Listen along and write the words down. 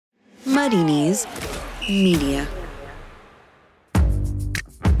Muddy Knees Media.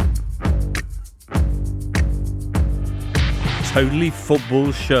 Totally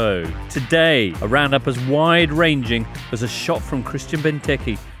Football Show. Today, a roundup as wide-ranging as a shot from Christian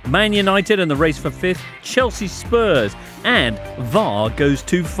Benteke, Man United and the race for fifth, Chelsea Spurs, and VAR goes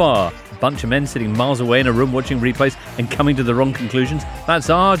too far. A bunch of men sitting miles away in a room watching replays and coming to the wrong conclusions. That's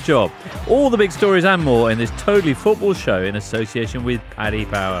our job. All the big stories and more in this Totally Football Show in association with Paddy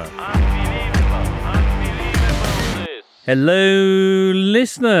Power. Hello,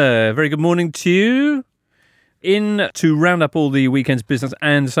 listener. Very good morning to you. In to round up all the weekend's business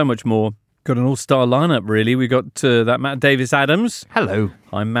and so much more. Got an all-star lineup, really. We got that Matt Davis-Adams. Hello.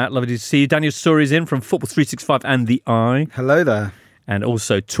 I'm Matt. Lovely to see you. Daniel Story's in from Football 365 and The Eye. Hello there. And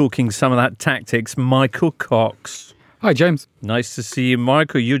also talking some of that tactics, Michael Cox. Hi, James. Nice to see you,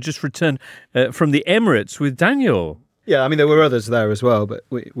 Michael. You just returned from the Emirates with Daniel. Yeah, I mean, there were others there as well, but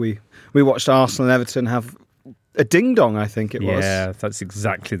we watched Arsenal and Everton have a ding-dong, I think it was. Yeah, that's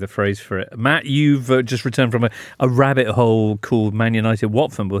exactly the phrase for it. Matt, you've just returned from a rabbit hole called Man United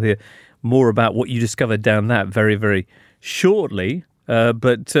Watford. We'll hear more about what you discovered down that very, very shortly.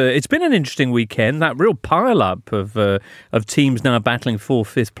 But it's been an interesting weekend. That real pile-up of teams now battling for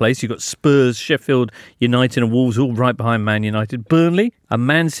fifth place. You've got Spurs, Sheffield United and Wolves all right behind Man United. Burnley and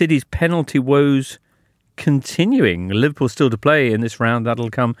Man City's penalty woes continuing. Liverpool still to play in this round. That'll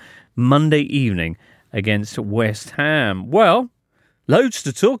come Monday evening against West Ham. Well, loads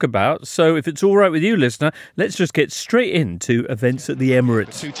to talk about, so if it's all right with you, listener, let's just get straight into events at the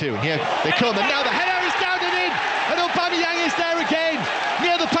Emirates. 2-2, and here they come, and now the header is down and in, and Aubameyang is there again,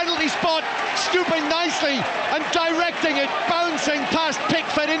 near the penalty spot, stooping nicely and directing it, bouncing past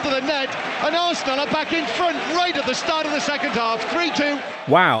Pickford into the net, and Arsenal are back in front right at the start of the second half, 3-2.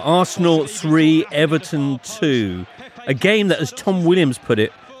 Wow, Arsenal 3, Everton 2. A game that, as Tom Williams put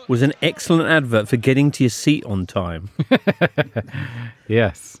it, was an excellent advert for getting to your seat on time.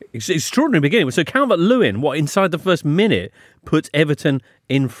 Yes. It's an extraordinary beginning. So Calvert-Lewin, inside the first minute, puts Everton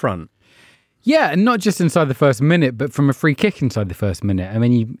in front. Yeah, and not just inside the first minute, but from a free kick inside the first minute. I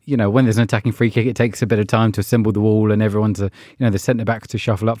mean, you know, when there's an attacking free kick, it takes a bit of time to assemble the wall and everyone to, the centre-backs to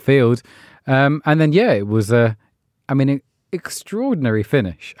shuffle upfield. And then, it was an extraordinary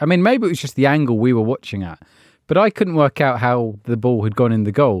finish. I mean, maybe it was just the angle we were watching at. But I couldn't work out how the ball had gone in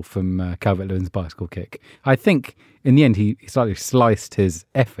the goal from Calvert-Lewin's bicycle kick. I think in the end he slightly sliced his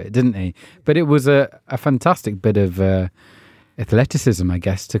effort, didn't he? But it was a fantastic bit of athleticism, I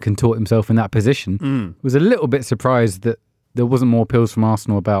guess, to contort himself in that position. Was a little bit surprised that there wasn't more appeals from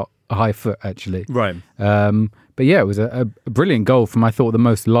Arsenal about a high foot, actually. Right. But yeah, it was a brilliant goal from, I thought, the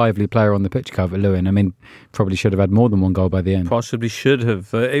most lively player on the pitch, Calvert-Lewin. I mean, probably should have had more than one goal by the end. Possibly should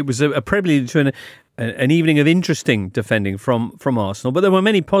have. It was a prelude to an evening of interesting defending from Arsenal, but there were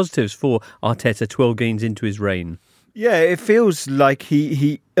many positives for Arteta 12 games into his reign. Yeah, it feels like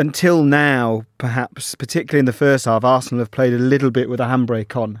he until now, perhaps, particularly in the first half, Arsenal have played a little bit with a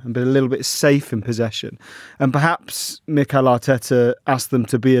handbrake on and been a little bit safe in possession. And perhaps Mikel Arteta asked them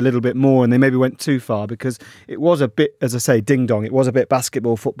to be a little bit more, and they maybe went too far, because it was a bit, as I say, ding-dong. It was a bit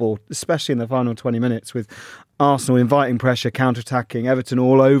basketball football, especially in the final 20 minutes, with Arsenal inviting pressure, counter-attacking, Everton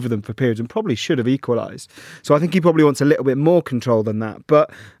all over them for periods, and probably should have equalised. So I think he probably wants a little bit more control than that.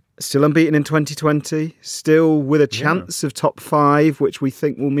 But still unbeaten in 2020, still with a chance of top 5, which we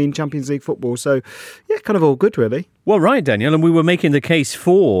think will mean Champions League football. So, yeah, kind of all good, really. Well, right, Daniel, and we were making the case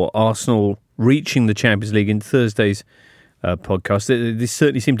for Arsenal reaching the Champions League in Thursday's podcast. They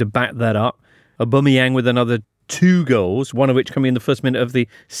certainly seem to back that up. Aubameyang with another 2 goals, one of which coming in the first minute of the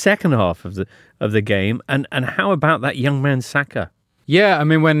second half of the game. And how about that young man Saka? Yeah, I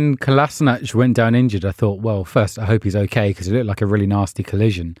mean, when Kolasinac went down injured, I thought, well, first, I hope he's okay, because it looked like a really nasty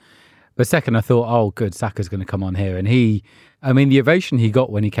collision. But second, I thought, oh, good, Saka's going to come on here. And the ovation he got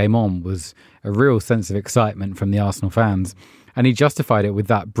when he came on was a real sense of excitement from the Arsenal fans. And he justified it with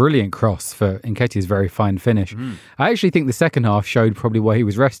that brilliant cross for Nketiah's very fine finish. I actually think the second half showed probably why he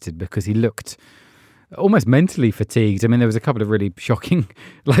was rested, because he looked almost mentally fatigued. I mean, there was a couple of really shocking,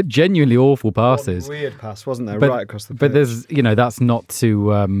 like genuinely awful passes. Weird pass, wasn't there? Right across the pitch. But there's, that's not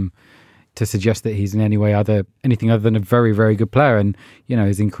to suggest that he's in any way anything other than a very, very good player, and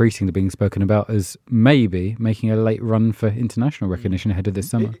is increasingly being spoken about as maybe making a late run for international recognition ahead of this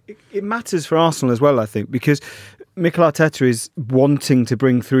summer. It matters for Arsenal as well, I think, because Mikel Arteta is wanting to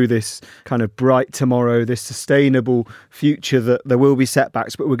bring through this kind of bright tomorrow, this sustainable future that there will be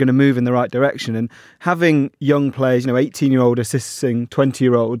setbacks, but we're going to move in the right direction. And having young players, 18-year-old assisting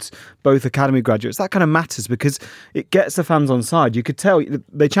 20-year-olds, both academy graduates, that kind of matters because it gets the fans on side. You could tell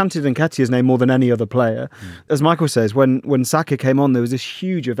they chanted Nketiah's name more than any other player. As Michael says, when Saka came on, there was this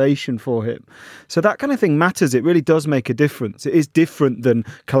huge ovation for him. So that kind of thing matters. It really does make a difference. It is different than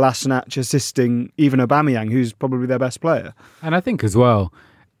Kolasinac assisting even Aubameyang, who's probably their best player. And I think as well,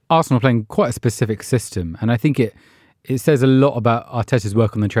 Arsenal are playing quite a specific system. And I think it says a lot about Arteta's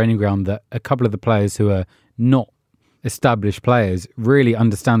work on the training ground that a couple of the players who are not established players really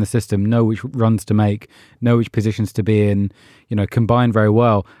understand the system, know which runs to make, know which positions to be in, combine very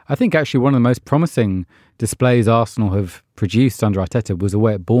well. I think actually one of the most promising displays Arsenal have produced under Arteta was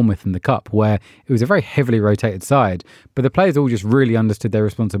away at Bournemouth in the Cup, where it was a very heavily rotated side, but the players all just really understood their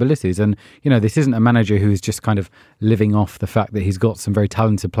responsibilities. And, this isn't a manager who's just kind of living off the fact that he's got some very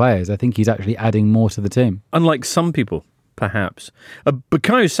talented players. I think he's actually adding more to the team. Unlike some people, perhaps.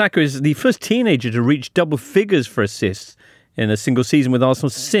 Bukayo Saka is the first teenager to reach double figures for assists in a single season with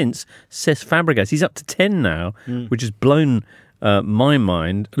Arsenal since Cesc Fabregas. He's up to 10 now, which has blown my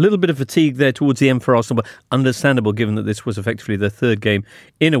mind. A little bit of fatigue there towards the end for Arsenal, but understandable given that this was effectively their third game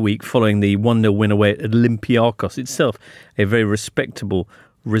in a week following the 1-0 win away at Olympiacos itself. A very respectable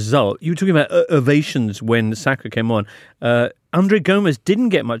result. You were talking about ovations when Saka came on. Andre Gomes didn't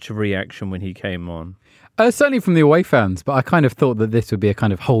get much of a reaction when he came on. Certainly from the away fans, but I kind of thought that this would be a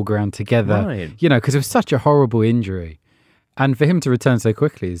kind of whole ground together, right. Because it was such a horrible injury. And for him to return so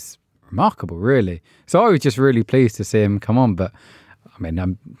quickly is remarkable, really. So I was just really pleased to see him come on. But,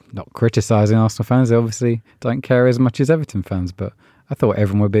 I'm not criticising Arsenal fans. They obviously don't care as much as Everton fans, but I thought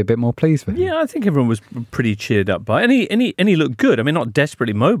everyone would be a bit more pleased with him. Yeah, I think everyone was pretty cheered up by it. And he looked good. Not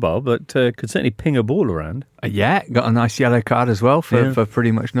desperately mobile, but could certainly ping a ball around. Yeah, got a nice yellow card as well for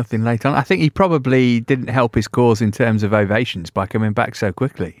pretty much nothing late on. I think he probably didn't help his cause in terms of ovations by coming back so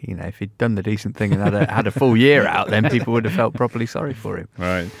quickly. If he'd done the decent thing and had a full year out, then people would have felt properly sorry for him.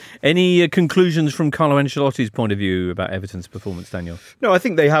 Right. Any conclusions from Carlo Ancelotti's point of view about Everton's performance, Daniel? No, I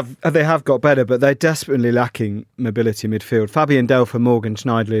think they have got better, but they're desperately lacking mobility midfield. Fabian Delph and Morgan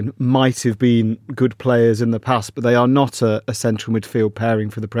Schneiderlin might have been good players in the past, but they are not a central midfield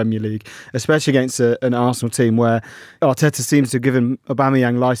pairing for the Premier League, especially against an Arsenal team where Arteta seems to have given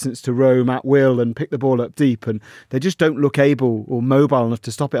Aubameyang licence to roam at will and pick the ball up deep, and they just don't look able or mobile enough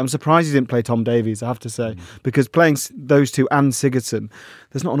to stop it. I'm surprised he didn't play Tom Davies, I have to say, because playing those two and Sigurdsson,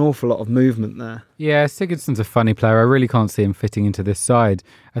 there's not an awful lot of movement there. Yeah, Sigurdsson's a funny player. I really can't see him fitting into this side.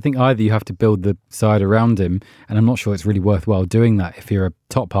 I think either you have to build the side around him, and I'm not sure it's really worthwhile doing that if you're a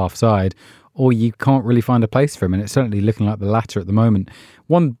top half side, or you can't really find a place for him, and it's certainly looking like the latter at the moment.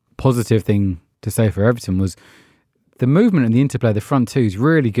 One positive thing to say for Everton was the movement and the interplay, the front two is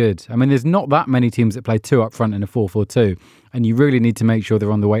really good. There's not that many teams that play two up front in a 4-4-2, and you really need to make sure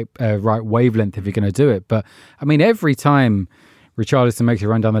they're on the right wavelength if you're going to do it. But, every time Richarlison makes a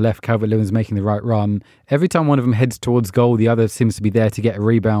run down the left, Calvert-Lewin's making the right run. Every time one of them heads towards goal, the other seems to be there to get a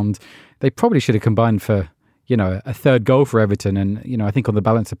rebound. They probably should have combined for, a third goal for Everton. And, I think on the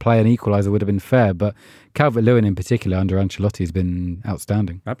balance of play, an equaliser would have been fair. But Calvert-Lewin in particular under Ancelotti has been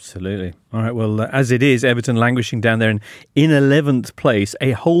outstanding. Absolutely. All right, well, as it is, Everton languishing down there in 11th place,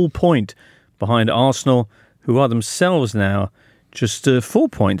 a whole point behind Arsenal, who are themselves now just 4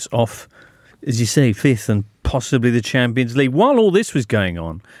 points off, as you say, 5th and possibly the Champions League. While all this was going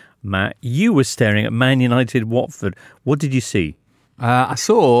on, Matt, you were staring at Man United Watford. What did you see? I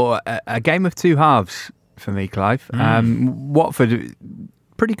saw a game of two halves for me, Clive. Watford,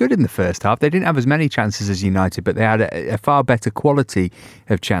 pretty good in the first half. They didn't have as many chances as United, but they had a far better quality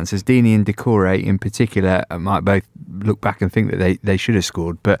of chances. Deeney and Decore in particular might both look back and think that they should have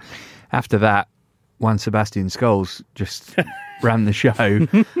scored. But after that, Juan Sebastian Scholes just ran the show.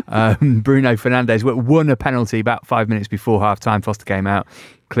 Bruno Fernandes won a penalty about 5 minutes before half-time. Foster came out,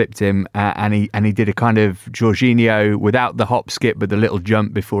 clipped him, and he did a kind of Jorginho without the hop skip but the little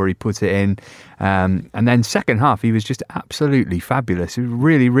jump before he put it in. And then second half, he was just absolutely fabulous. It was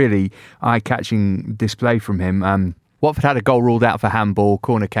really, really eye-catching display from him. Watford had a goal ruled out for handball.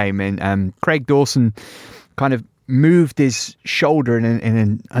 Corner came in. Craig Dawson kind of moved his shoulder in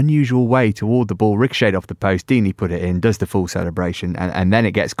an unusual way toward the ball, ricocheted off the post. Deeney put it in, does the full celebration, and then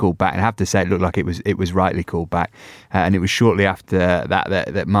it gets called back. And I have to say, it looked like it was rightly called back. And it was shortly after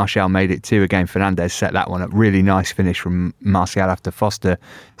that Martial made it 2 again. Fernandes set that one up. Really nice finish from Martial after Foster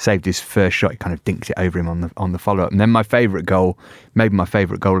saved his first shot. He kind of dinked it over him on the follow up. And then my favourite goal, maybe my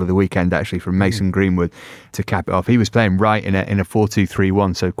favourite goal of the weekend, actually, from Mason Greenwood to cap it off. He was playing right in a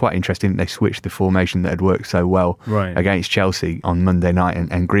 4-2-3-1, so quite interesting that they switched the formation that had worked so well against Chelsea on Monday night,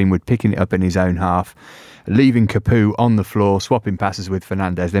 and Greenwood picking it up in his own half, leaving Capoue on the floor, swapping passes with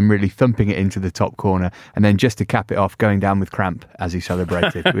Fernandes, then really thumping it into the top corner, and then just to cap it off, going down with cramp as he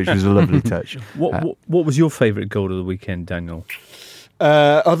celebrated, which was a lovely touch. What was your favourite goal of the weekend, Daniel?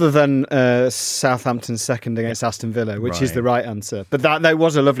 Other than Southampton's second against Aston Villa, which is the right answer, but that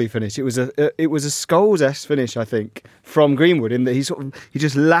was a lovely finish. It was a Scholes-esque finish, I think, from Greenwood, in that he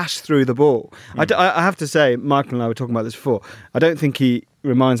just lashed through the ball. I have to say, Michael and I were talking about this before. I don't think he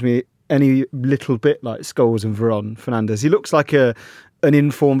reminds me any little bit like Scholes and Fernandes. He looks like an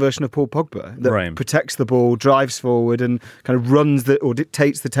informed version of Paul Pogba that protects the ball, drives forward, and kind of runs or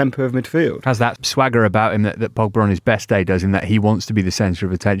dictates the tempo of midfield. Has that swagger about him that Pogba on his best day does, in that he wants to be the centre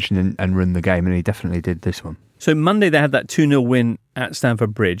of attention and run the game, and he definitely did this one. So Monday they had that 2-0 win at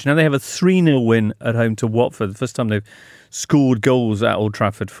Stamford Bridge. Now they have a 3-0 win at home to Watford. The first time they've scored goals at Old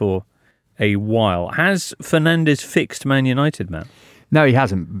Trafford for a while. Has Fernandes fixed Man United, Matt? No, he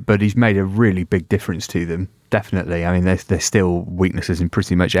hasn't, but he's made a really big difference to them. Definitely. I mean, there's still weaknesses in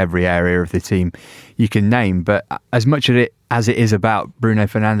pretty much every area of the team you can name. But as much of it as it is about Bruno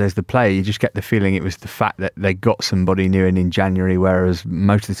Fernandes, the player, you just get the feeling it was the fact that they got somebody new in January, whereas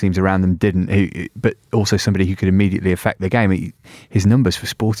most of the teams around them didn't. But also somebody who could immediately affect the game. His numbers for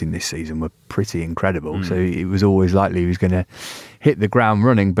Sporting this season were pretty incredible. So it was always likely he was going to hit the ground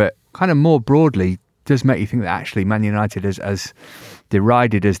running. But kind of more broadly, does make you think that actually Man United, as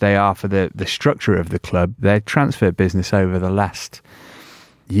derided as they are for the structure of the club, their transfer business over the last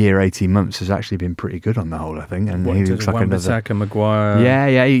year, 18 months has actually been pretty good on the whole, I think. And he looks like another... Maguire.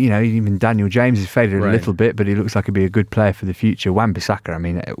 Yeah, even Daniel James has faded a little bit, but he looks like he'd be a good player for the future. Wan-Bissaka, I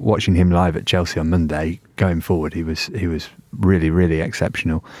mean, watching him live at Chelsea on Monday, going forward, he was really, really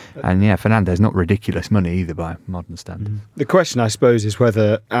exceptional. And Fernandes, not ridiculous money either by modern standards. The question, I suppose, is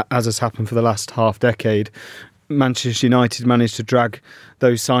whether, as has happened for the last half decade, Manchester United managed to drag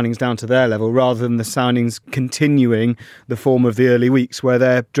those signings down to their level rather than the signings continuing the form of the early weeks where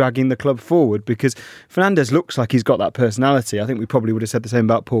they're dragging the club forward, because Fernandes looks like he's got that personality. I think we probably would have said the same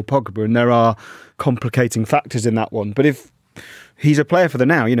about Paul Pogba, and there are complicating factors in that one. But if he's a player for the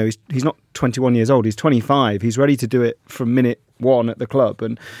now, he's not 21 years old, he's 25, he's ready to do it from minute one at the club,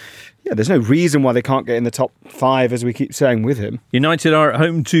 and there's no reason why they can't get in the top 5, as we keep saying, with him. United are at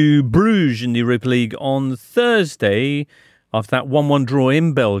home to Bruges in the Europa League on Thursday after that 1-1 draw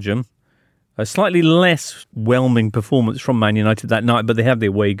in Belgium. A slightly less whelming performance from Man United that night, but they have the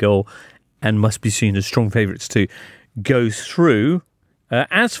away goal and must be seen as strong favourites to go through.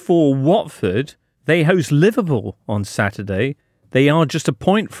 As for Watford, they host Liverpool on Saturday. They are just a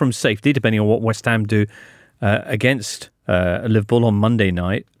point from safety, depending on what West Ham do against Liverpool on Monday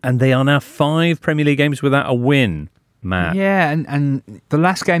night, and they are now 5 Premier League games without a win, Matt. Yeah, and the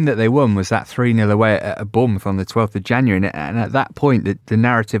last game that they won was that 3-0 away at Bournemouth on the 12th of January, and at that point the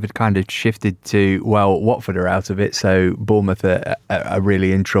narrative had kind of shifted to, well, Watford are out of it, so Bournemouth are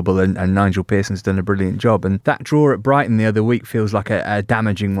really in trouble, and Nigel Pearson's done a brilliant job. And that draw at Brighton the other week feels like a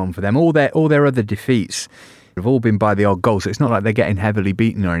damaging one for them. All their other defeats have all been by the odd goal, so it's not like they're getting heavily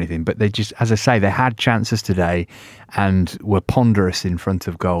beaten or anything, but they just, as I say, they had chances today and were ponderous in front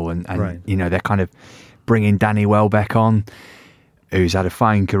of goal, and they're kind of bringing Danny Welbeck on, who's had a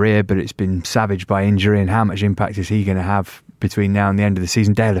fine career, but it's been savaged by injury, and how much impact is he going to have between now and the end of the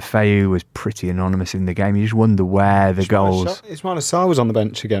season? Dale Afeu was pretty anonymous in the game. You just wonder where the goals... Ismail Assar was on the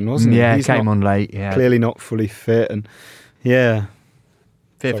bench again, wasn't he? Yeah, he came on late. Yeah, clearly not fully fit, and fear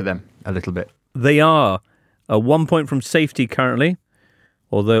for them a little bit. They are 1 point from safety currently,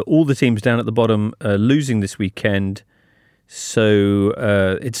 although all the teams down at the bottom are losing this weekend, so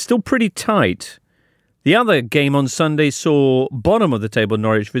it's still pretty tight. The other game on Sunday saw bottom of the table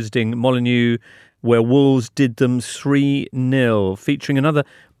Norwich visiting Molineux, where Wolves did them 3-0, featuring another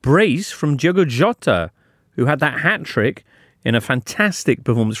brace from Diogo Jota, who had that hat-trick in a fantastic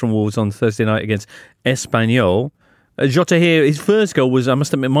performance from Wolves on Thursday night against Espanyol. Jota here, his first goal was, I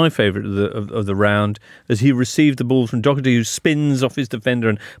must admit, my favourite of the round, as he received the ball from Doherty, who spins off his defender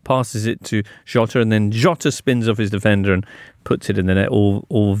and passes it to Jota, and then Jota spins off his defender and puts it in the net.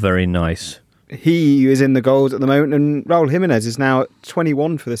 All very nice. He is in the goals at the moment, and Raul Jimenez is now at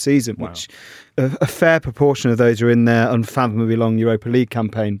 21 for the season, which a fair proportion of those are in their unfathomably long Europa League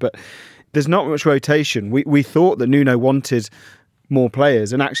campaign. But there's not much rotation. We thought that Nuno wanted more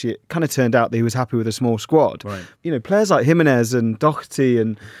players, and actually it kind of turned out that he was happy with a small squad. Right. Players like Jimenez and Doherty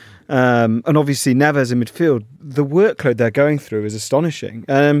and obviously Neves in midfield, the workload they're going through is astonishing.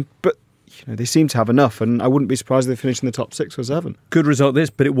 But they seem to have enough, and I wouldn't be surprised if they finish in the top 6 or 7. Good result this,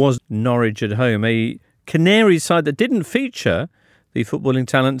 but it was Norwich at home, a Canaries side that didn't feature the footballing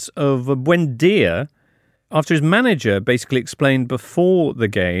talents of Buendia. after his manager basically explained before the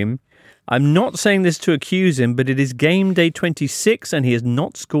game, I'm not saying this to accuse him, but it is game day 26 and he has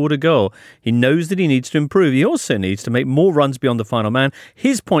not scored a goal. He knows that he needs to improve. He also needs to make more runs beyond the final man.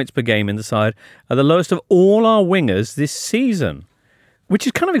 His points per game in the side are the lowest of all our wingers this season, which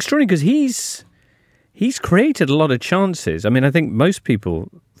is kind of extraordinary because he's created a lot of chances. I mean, I think most people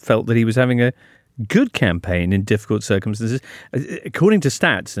felt that he was having a good campaign in difficult circumstances. According to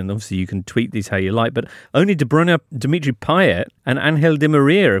stats, and obviously you can tweet these how you like, but only De Bruyne, Dimitri Payet and Angel Di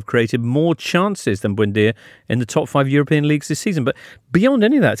Maria have created more chances than Buendia in the top 5 European leagues this season. But beyond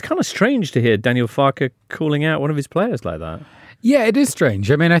any of that, it's kind of strange to hear Daniel Farke calling out one of his players like that. Yeah, it is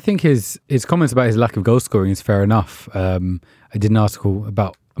strange. I mean, I think his comments about his lack of goal scoring is fair enough. I did an article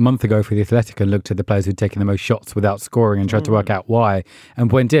about a month ago for The Athletic and looked at the players who'd taken the most shots without scoring and tried to work out why.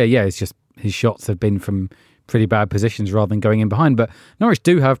 And Buendia, yeah, it's just his shots have been from pretty bad positions rather than going in behind. But Norwich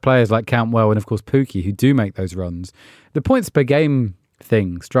do have players like Cantwell and, of course, Pukki who do make those runs. The points per game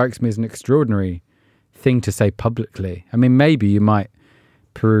thing strikes me as an extraordinary thing to say publicly. I mean, maybe you might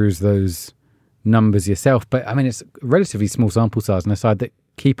peruse those numbers yourself, but I mean, it's a relatively small sample size and a side that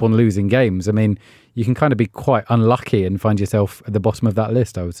keep on losing games. I mean, you can kind of be quite unlucky and find yourself at the bottom of that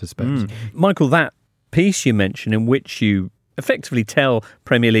list, I would suspect. Michael, that piece you mentioned in which you effectively tell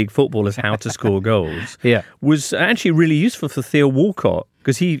Premier League footballers how to score goals was actually really useful for Theo Walcott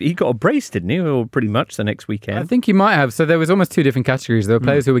because he got a brace, didn't he, or pretty much the next weekend? I think he might have. So there was almost two different categories. There were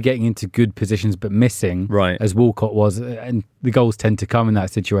players who were getting into good positions but missing, as Walcott was, and the goals tend to come in that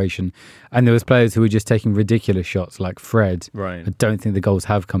situation. And there was players who were just taking ridiculous shots like Fred. Right. I don't think the goals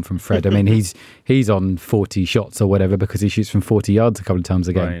have come from Fred. I mean, he's on 40 shots or whatever because he shoots from 40 yards a couple of times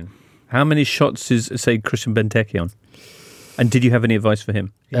a game. Right. How many shots is, say, Christian Benteke on? And did you have any advice for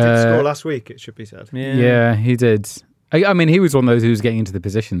him? He did score last week, it should be said. Yeah, he did. I mean, he was one of those who was getting into the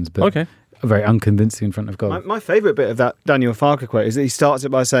positions, but very unconvincing in front of goal. My favourite bit of that Daniel Farke quote is that he starts it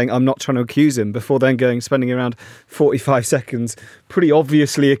by saying, I'm not trying to accuse him, before then spending around 45 seconds pretty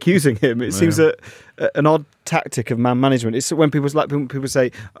obviously accusing him. It seems an odd tactic of man management. It's when people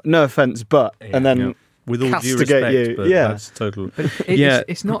say, no offence, but, and then with all due castigate respect, you. But that's total.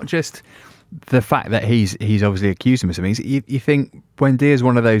 It's not just the fact that he's obviously accused him of something. You think Buendia's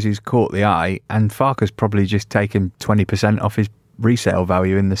one of those who's caught the eye, and Farke's probably just taken 20% off his resale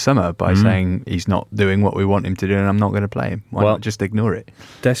value in the summer by saying he's not doing what we want him to do and I'm not going to play him. Why not just ignore it?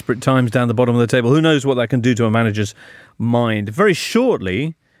 Desperate times down the bottom of the table. Who knows what that can do to a manager's mind? Very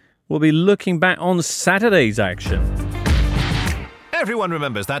shortly, we'll be looking back on Saturday's action. Everyone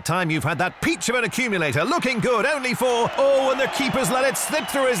remembers that time you've had that peach of an accumulator looking good only for, and the keeper's let it slip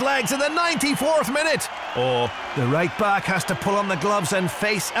through his legs in the 94th minute. Or the right back has to pull on the gloves and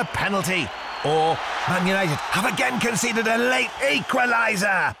face a penalty. Or Man United have again conceded a late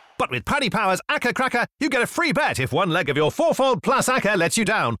equaliser. But with Paddy Power's Acca Cracker, you get a free bet if one leg of your fourfold plus Acca lets you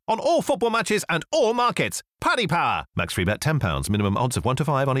down on all football matches and all markets. Paddy Power. Max free bet £10. Minimum odds of 1 to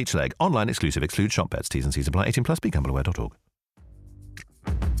 5 on each leg. Online exclusive. Exclude shop bets. T's and C's apply. 18 plus. BeGambleAware.org.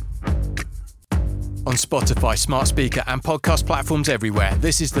 On Spotify, smart speaker and podcast platforms everywhere,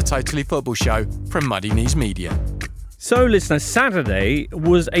 this is the Totally Football Show from Muddy Knees Media. So, listeners, Saturday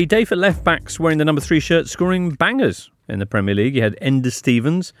was a day for left-backs wearing the number 3 shirt scoring bangers in the Premier League. You had Ender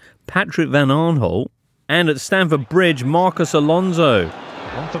Stevens, Patrick Van Aanholt, and at Stamford Bridge, Marcus Alonso.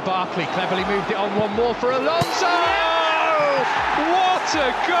 On for Barkley, cleverly moved it on, one more for Alonso! What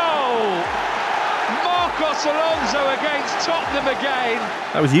a goal! Marcos Alonso against Tottenham again.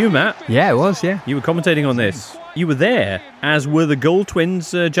 That was you, Matt. Yeah, it was, yeah. You were commentating on this. You were there, as were the goal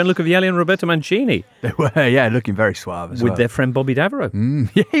twins, Gianluca Vialli and Roberto Mancini. They were, looking very suave as well. With their friend Bobby Davro.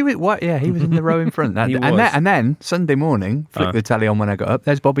 Yeah, he was in the row in front. And then, Sunday morning, flicked the telly on when I got up,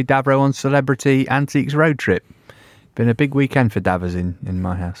 there's Bobby Davro on Celebrity Antiques Road Trip. Been a big weekend for Davers in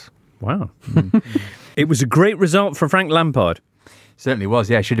my house. Wow. It was a great result for Frank Lampard. Certainly was,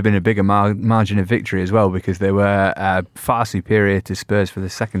 yeah. Should have been a bigger margin of victory as well because they were far superior to Spurs for the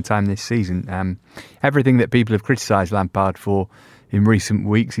second time this season. Everything that people have criticised Lampard for in recent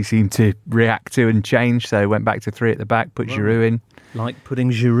weeks, he seemed to react to and change. So went back to 3 at the back, put Giroud in. Like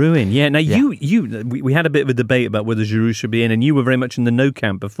putting Giroud in. Yeah, now we had a bit of a debate about whether Giroud should be in, and you were very much in the no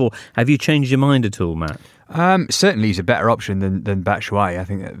camp before. Have you changed your mind at all, Matt? Certainly he's a better option than Batshuayi. I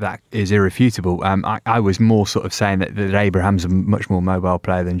think that is irrefutable. I was more sort of saying that Abraham's a much more mobile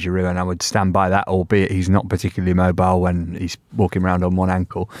player than Giroud, and I would stand by that, albeit he's not particularly mobile when he's walking around on one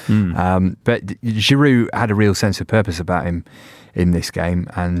ankle. But Giroud had a real sense of purpose about him in this game,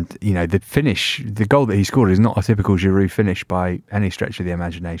 and the goal that he scored is not a typical Giroud finish by any stretch of the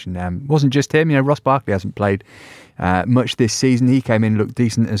imagination. Wasn't just him. Ross Barkley hasn't played much this season. He came in, looked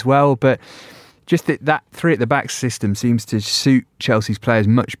decent as well, but just that three at the back system seems to suit Chelsea's players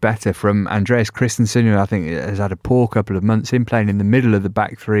much better. From Andreas Christensen, who I think has had a poor couple of months, him playing in the middle of the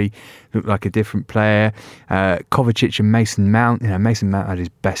back three looked like a different player. Kovacic and Mason Mount. Mason Mount had his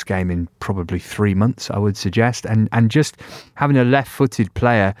best game in probably 3 months, I would suggest, and just having a left-footed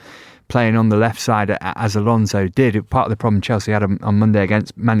player playing on the left side as Alonso did. Part of the problem Chelsea had on Monday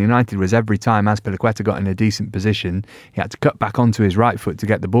against Man United was every time Azpilicueta got in a decent position, he had to cut back onto his right foot to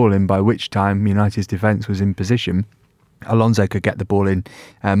get the ball in, by which time United's defence was in position. Alonso could get the ball in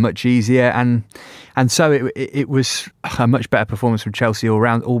much easier, and so it was a much better performance from Chelsea all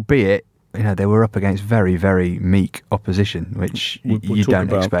round, albeit they were up against very, very meek opposition, which you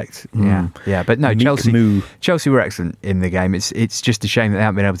don't expect. Yeah. But no, Chelsea were excellent in the game. It's just a shame that they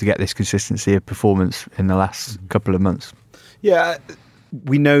haven't been able to get this consistency of performance in the last couple of months. Yeah,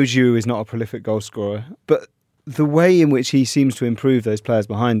 we know Giroud is not a prolific goal scorer, but the way in which he seems to improve those players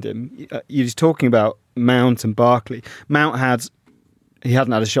behind him, you're just talking about Mount and Barkley. Mount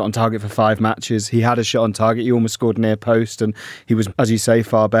hadn't had a shot on target for 5 matches. He had a shot on target. He almost scored near post, and he was, as you say,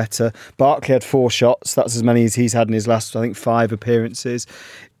 far better. Barkley had 4 shots. That's as many as he's had in his last, I think, 5 appearances.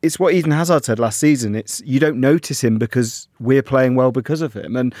 It's what Eden Hazard said last season. It's you don't notice him because we're playing well because of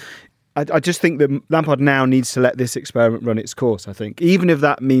him. And I just think that Lampard now needs to let this experiment run its course, I think. Even if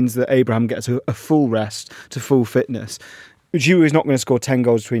that means that Abraham gets a full rest to full fitness. Giroud is not going to score 10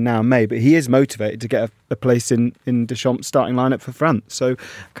 goals between now and May, but he is motivated to get a place in Deschamps' starting lineup for France. So I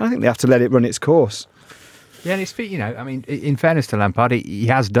kind of think they have to let it run its course. Yeah, and it's, in fairness to Lampard, he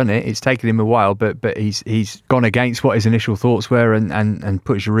has done it. It's taken him a while, but he's gone against what his initial thoughts were and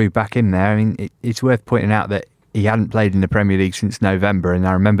put Giroud back in there. I mean, it's worth pointing out that he hadn't played in the Premier League since November, and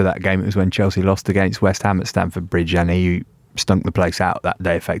I remember that game. It was when Chelsea lost against West Ham at Stamford Bridge, and he stunk the place out that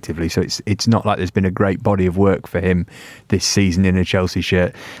day effectively. So it's not like there's been a great body of work for him this season in a Chelsea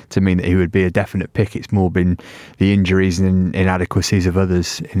shirt to mean that he would be a definite pick. It's more been the injuries and inadequacies of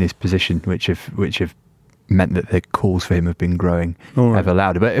others in his position which have meant that the calls for him have been growing ever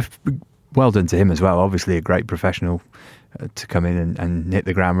louder. But well done to him as well. Obviously a great professional to come in and hit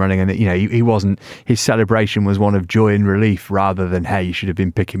the ground running, and he wasn't, his celebration was one of joy and relief rather than, hey, you should have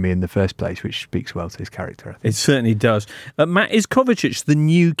been picking me in the first place, which speaks well to his character, I think. It certainly does. Matt, is Kovacic the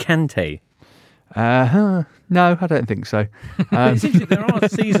new Kante? No, I don't think so. There are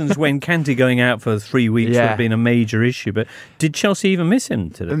seasons when Kante going out for 3 weeks would have been a major issue, but did Chelsea even miss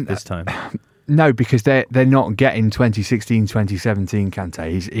him this time? No, because they're not getting 2016, 2017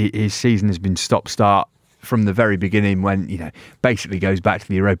 Kante. His season has been stop-start from the very beginning, when basically goes back to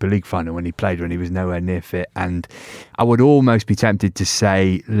the Europa League final when he played when he was nowhere near fit. And I would almost be tempted to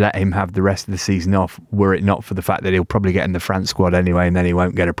say let him have the rest of the season off, were it not for the fact that he'll probably get in the France squad anyway, and then he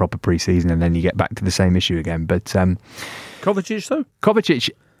won't get a proper pre-season, and then you get back to the same issue again. But Kovacic though? Kovacic,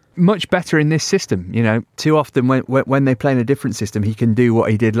 much better in this system. Too often when they play in a different system, he can do what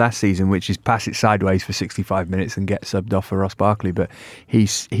he did last season, which is pass it sideways for 65 minutes and get subbed off for Ross Barkley. But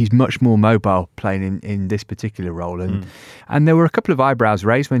he's much more mobile playing in this particular role. And there were a couple of eyebrows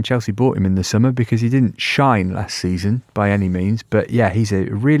raised when Chelsea bought him in the summer because he didn't shine last season by any means. But yeah, he's a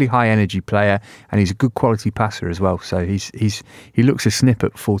really high energy player, and he's a good quality passer as well. So he looks a snip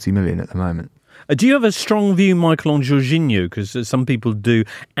at 40 million at the moment. Do you have a strong view, Michael, on Jorginho? Because some people do.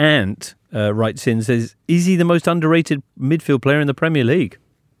 Ant writes in, says, is he the most underrated midfield player in the Premier League?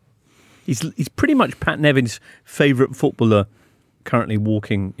 He's pretty much Pat Nevin's favourite footballer currently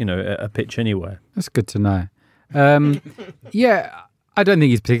walking, a pitch anywhere. That's good to know. Yeah, I don't think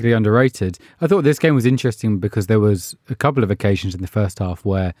he's particularly underrated. I thought this game was interesting because there was a couple of occasions in the first half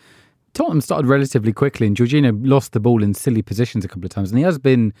where Tottenham started relatively quickly and Jorginho lost the ball in silly positions a couple of times, and he has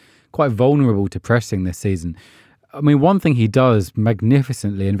been quite vulnerable to pressing this season. I mean, one thing he does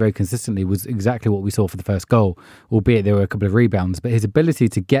magnificently and very consistently was exactly what we saw for the first goal, albeit there were a couple of rebounds, but his ability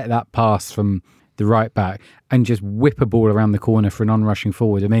to get that pass from the right back and just whip a ball around the corner for an on-rushing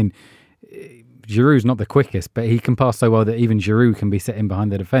forward. I mean, Giroud's not the quickest, but he can pass so well that even Giroud can be sitting behind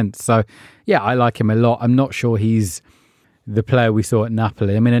the defence. So, yeah, I like him a lot. I'm not sure he's the player we saw at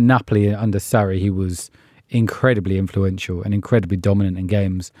Napoli. I mean, at Napoli under Sarri, he was incredibly influential and incredibly dominant in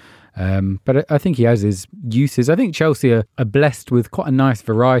games. But I think he has his uses. I think Chelsea are blessed with quite a nice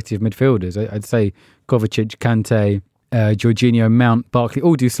variety of midfielders. I'd say Kovacic, Kante, Jorginho, Mount, Barkley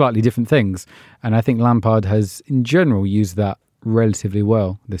all do slightly different things. And I think Lampard has, in general, used that relatively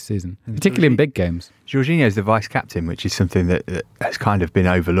well this season, particularly in big games. Jorginho's the vice captain, which is something that has kind of been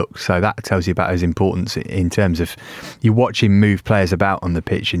overlooked. So that tells you about his importance in terms of you watch him move players about on the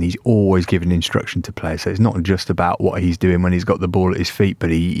pitch, and he's always giving instruction to players. So it's not just about what he's doing when he's got the ball at his feet,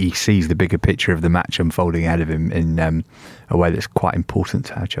 but he sees the bigger picture of the match unfolding ahead of him in a way that's quite important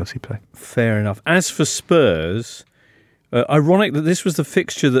to how Chelsea play. Fair enough. As for Spurs, ironic that this was the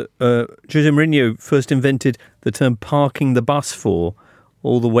fixture that Jose Mourinho first invented the term parking the bus for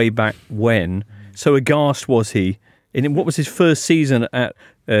all the way back when. So aghast was he. In what was his first season at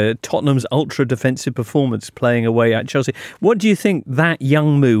Tottenham's ultra-defensive performance playing away at Chelsea. What do you think that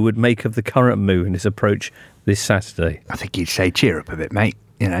young Moo would make of the current Moo in his approach this Saturday? I think he'd say, cheer up a bit, mate.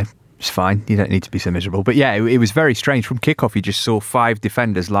 You know, it's fine. You don't need to be so miserable. But yeah, it was very strange. From kickoff, you just saw 5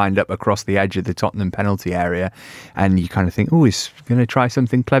 defenders lined up across the edge of the Tottenham penalty area. And you kind of think, oh, he's going to try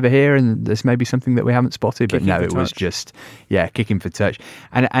something clever here. And there's maybe something that we haven't spotted. But no, it was just, kicking for touch.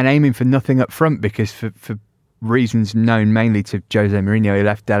 And aiming for nothing up front, because for reasons known mainly to Jose Mourinho, he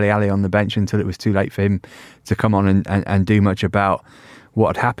left Dele Alli on the bench until it was too late for him to come on and do much about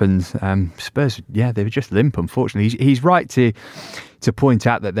what had happened. Spurs, they were just limp, unfortunately. He's right to point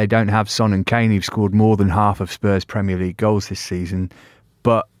out that they don't have Son and Kane, who've scored more than half of Spurs' Premier League goals this season.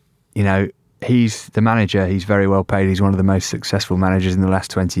 But, he's the manager. He's very well paid. He's one of the most successful managers in the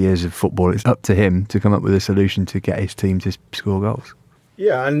last 20 years of football. It's up to him to come up with a solution to get his team to score goals.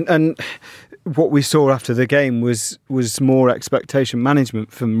 Yeah, and what we saw after the game was more expectation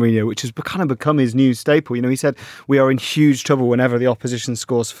management from Mourinho, which has kind of become his new staple. He said we are in huge trouble whenever the opposition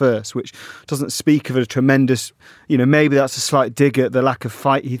scores first, which doesn't speak of a tremendous, maybe that's a slight dig at the lack of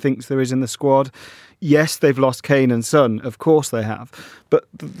fight he thinks there is in the squad. Yes, they've lost Kane and Son, of course they have, but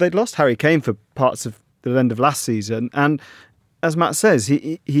they'd lost Harry Kane for parts of the end of last season, and as Matt says,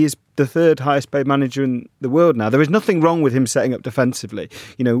 he is the third highest paid manager in the world now. There is nothing wrong with him setting up defensively.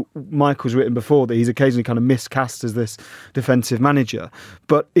 Michael's written before that he's occasionally kind of miscast as this defensive manager.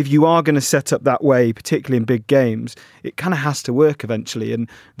 But if you are going to set up that way, particularly in big games, it kind of has to work eventually. And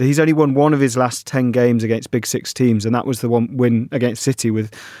he's only won one of his last 10 games against Big Six teams, and that was the one win against City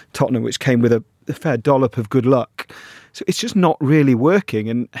with Tottenham, which came with a fair dollop of good luck. So it's just not really working.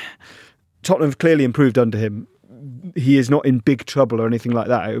 And Tottenham have clearly improved under him. He is not in big trouble or anything like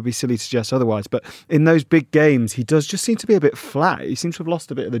that. It would be silly to suggest otherwise. But in those big games, he does just seem to be a bit flat. He seems to have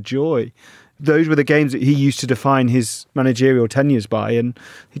lost a bit of the joy. Those were the games that he used to define his managerial tenures by, and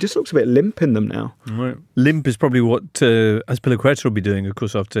he just looks a bit limp in them now. Right. Limp is probably what Azpilicueta will be doing, of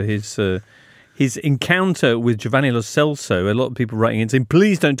course, after his encounter with Giovanni Lo Celso. A lot of people writing in saying,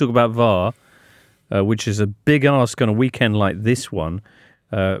 please don't talk about VAR, which is a big ask on a weekend like this one.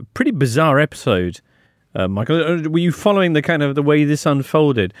 Pretty bizarre episode. Michael, were you following the kind of the way this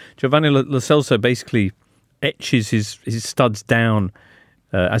unfolded? Giovanni Lo Celso basically etches his studs down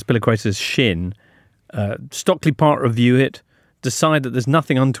Azpilicueta's shin. Stockley Park review it, decide that there's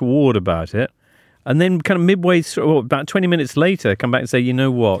nothing untoward about it, and then kind of midway through, about 20 minutes later, come back and say, you know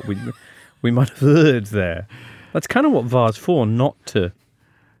what, we might have heard there. That's kind of what VAR's for, not to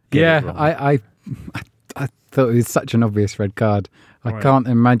get it wrong. I thought it was such an obvious red card. I can't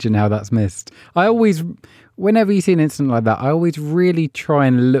imagine how that's missed. Whenever you see an incident like that, I always really try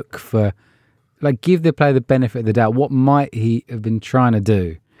and look for, give the player the benefit of the doubt. What might he have been trying to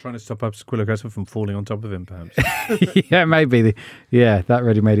do? Trying to stop Azpilicueta from falling on top of him, perhaps. Yeah, maybe. That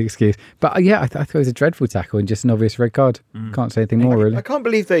ready-made excuse. But I thought it was a dreadful tackle and just an obvious red card. Can't say anything more, really. I can't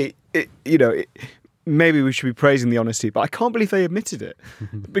believe maybe we should be praising the honesty, but I can't believe they admitted it.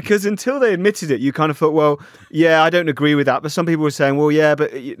 Because until they admitted it, you kind of thought, well, yeah, I don't agree with that. But some people were saying, well, yeah,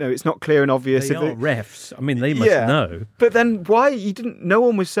 but it's not clear and obvious. They are refs. I mean, they must know. But then why no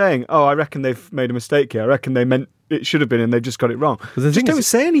one was saying, oh, I reckon they've made a mistake here. I reckon they meant it should have been and they've just got it wrong. They just don't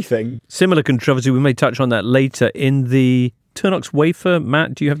say anything. Similar controversy, we may touch on that later in the Tunnock's Wafer.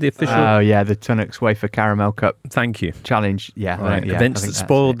 Matt, do you have the official? Oh, yeah, the Tunnock's Wafer Caramel Cup. Thank you. Challenge, yeah. Right. Events that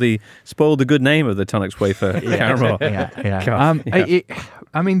spoiled the good name of the Tunnock's Wafer Caramel.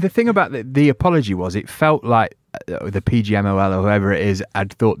 I mean, the thing about the apology was it felt like the PGMOL or whoever it is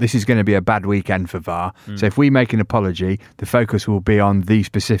had thought this is going to be a bad weekend for VAR. So if we make an apology, the focus will be on the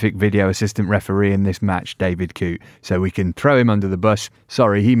specific video assistant referee in this match, David Coote. So we can throw him under the bus.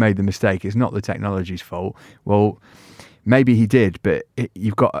 Sorry, he made the mistake. It's not the technology's fault. Well, maybe he did, but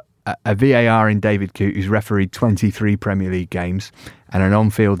you've got a VAR in David Coote who's refereed 23 Premier League games and an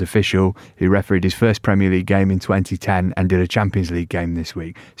on-field official who refereed his first Premier League game in 2010 and did a Champions League game this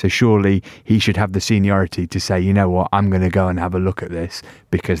week. So surely he should have the seniority to say, you know what, I'm going to go and have a look at this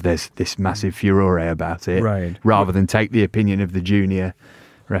because there's this massive furore about it, rather than take the opinion of the junior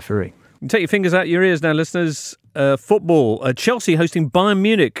referee. Take your fingers out your ears now, listeners. Football. Chelsea hosting Bayern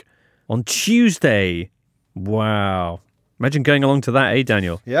Munich on Tuesday. Wow. Imagine going along to that,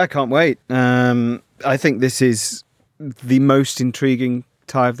 Daniel? Yeah, I can't wait. I think this is the most intriguing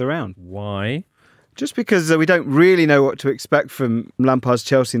tie of the round. Why? Just because we don't really know what to expect from Lampard's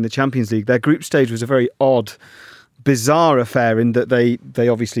Chelsea in the Champions League. Their group stage was a very odd, bizarre affair in that they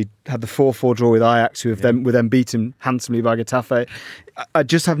obviously had the 4-4 draw with Ajax, who have were then beaten handsomely by Getafe. I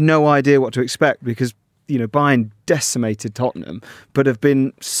just have no idea what to expect because, Bayern decimated Tottenham, but have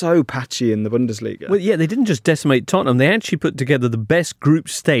been so patchy in the Bundesliga. Well, yeah, they didn't just decimate Tottenham. They actually put together the best group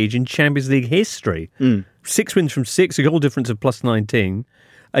stage in Champions League history. 6 wins from 6, a goal difference of plus 19.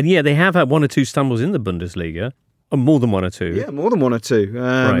 And yeah, they have had 1 or 2 stumbles in the Bundesliga. More than 1 or 2. Yeah, more than 1 or 2.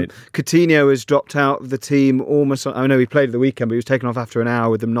 Right. Coutinho has dropped out of the team almost. I know he played at the weekend, but he was taken off after an hour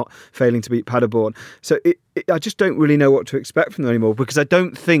with them not failing to beat Paderborn. So I just don't really know what to expect from them anymore because I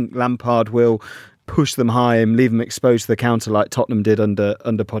don't think Lampard will push them high and leave them exposed to the counter like Tottenham did under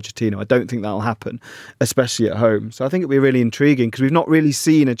Pochettino. I don't think that'll happen, especially at home. So I think it'll be really intriguing because we've not really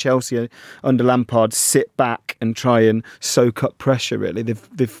seen a Chelsea under Lampard sit back and try and soak up pressure, really.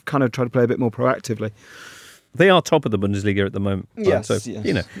 They've kind of tried to play a bit more proactively. They are top of the Bundesliga at the moment. Yes, so,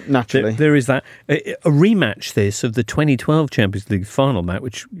 naturally. There is that. A rematch this of the 2012 Champions League final, Matt,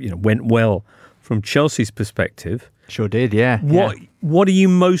 which went well from Chelsea's perspective. Sure did, yeah. What are you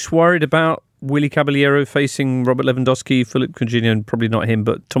most worried about? Willy Caballero facing Robert Lewandowski, Philip Coutinho, and probably not him,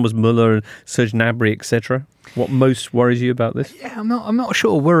 but Thomas Muller, Serge Gnabry, etc. What most worries you about this? Yeah, I'm not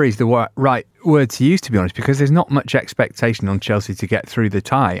sure worries the right word to use, to be honest, because there's not much expectation on Chelsea to get through the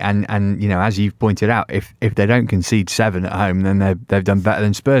tie. And as you've pointed out, if they don't concede 7 at home, then they've done better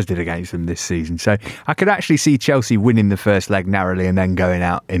than Spurs did against them this season. So I could actually see Chelsea winning the first leg narrowly and then going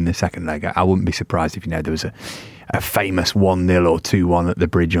out in the second leg. I wouldn't be surprised if there was a famous 1-0 or 2-1 at the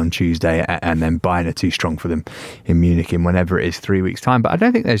Bridge on Tuesday, and then Bayern are too strong for them in Munich in whenever it is 3 weeks' time. But I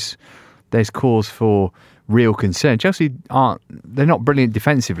don't think there's cause for real concern. Chelsea they're not brilliant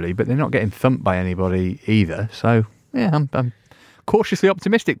defensively, but they're not getting thumped by anybody either. So yeah, I'm cautiously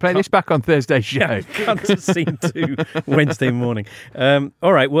optimistic. Play this back on Thursday's show. Come to scene 2 Wednesday morning.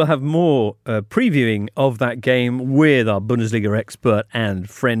 All right, we'll have more previewing of that game with our Bundesliga expert and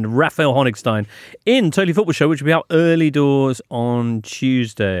friend Raphael Honigstein in Totally Football Show, which will be out early doors on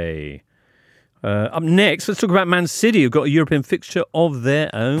Tuesday. Up next, let's talk about Man City, who've got a European fixture of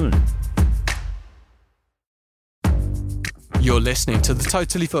their own. You're listening to the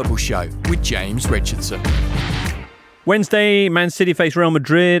Totally Football Show with James Richardson. Wednesday, Man City faced Real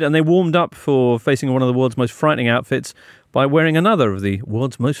Madrid, and they warmed up for facing one of the world's most frightening outfits by wearing another of the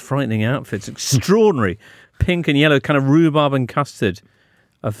world's most frightening outfits. Extraordinary pink and yellow kind of rhubarb and custard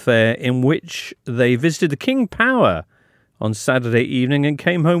affair in which they visited the King Power on Saturday evening and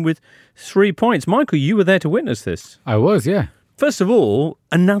came home with 3 points. Michael, you were there to witness this. I was, yeah. First of all,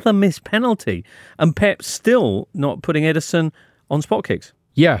 another missed penalty, and Pep still not putting Ederson on spot kicks.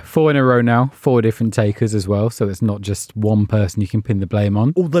 Yeah, 4 in a row now, 4 different takers as well, so it's not just one person you can pin the blame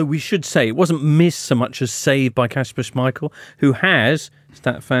on. Although we should say it wasn't missed so much as saved by Kasper Schmeichel, who has,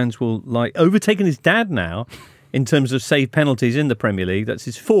 stat fans will like, overtaken his dad now in terms of saved penalties in the Premier League. That's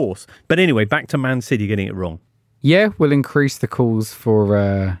his 4th. But anyway, back to Man City getting it wrong. Yeah, we'll increase the calls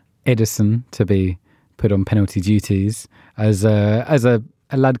for Ederson to be put on penalty duties. As a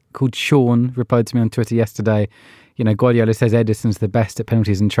lad called Sean replied to me on Twitter yesterday, Guardiola says Ederson's the best at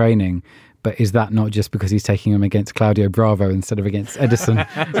penalties in training, but is that not just because he's taking them against Claudio Bravo instead of against Ederson?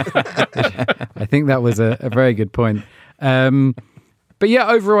 I think that was a very good point. But yeah,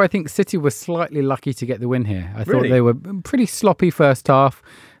 overall, I think City were slightly lucky to get the win here. I thought they were pretty sloppy first half.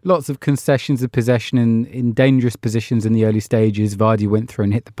 Lots of concessions of possession in dangerous positions in the early stages. Vardy went through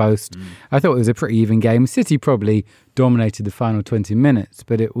and hit the post. I thought it was a pretty even game. City probably dominated the final 20 minutes,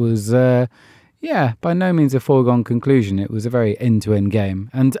 but it was, by no means a foregone conclusion. It was a very end-to-end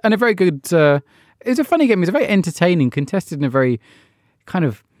game. And a very good, it was a funny game. It was a very entertaining, contested in a very kind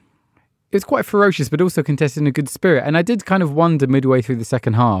of, it was quite ferocious, but also contested in a good spirit. And I did kind of wonder midway through the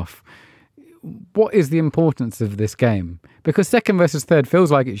second half, what is the importance of this game? Because second versus third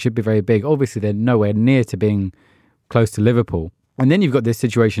feels like it should be very big. Obviously, they're nowhere near to being close to Liverpool. And then you've got this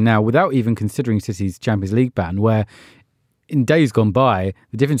situation now, without even considering City's Champions League ban, where in days gone by,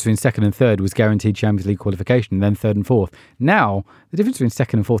 the difference between second and third was guaranteed Champions League qualification, and then third and fourth. Now, the difference between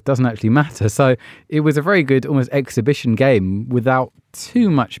second and fourth doesn't actually matter. So it was a very good, almost exhibition game without too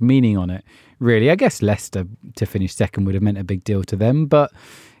much meaning on it, really. I guess Leicester to finish second would have meant a big deal to them, but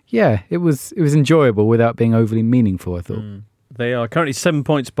yeah, it was enjoyable without being overly meaningful, I thought. They are currently 7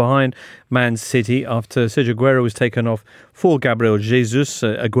 points behind Man City after Sergio Aguero was taken off for Gabriel Jesus.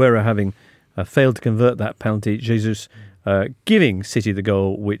 Aguero having failed to convert that penalty. Jesus giving City the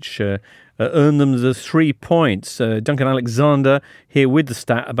goal, which earned them the 3 points. Duncan Alexander here with the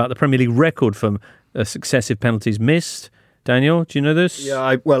stat about the Premier League record for successive penalties missed. Daniel, do you know this?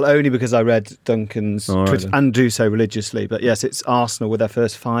 Yeah, only because I read Duncan's Twitter and do so religiously. But yes, it's Arsenal with their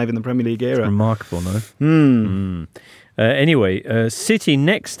first 5 in the Premier League era. It's remarkable, no? Anyway, City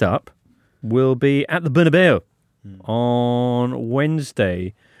next up will be at the Bernabeu on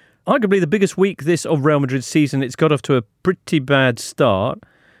Wednesday. Arguably the biggest week this of Real Madrid's season. It's got off to a pretty bad start.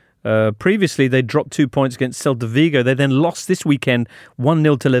 Previously, they dropped 2 points against Celta Vigo. They then lost this weekend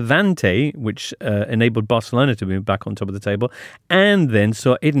 1-0 to Levante, which enabled Barcelona to move back on top of the table. And then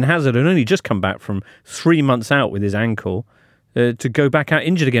saw Eden Hazard, had only just come back from 3 months out with his ankle, to go back out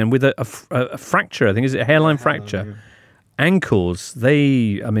injured again with a fracture. I think is it a hairline fracture. Yeah. Ankles,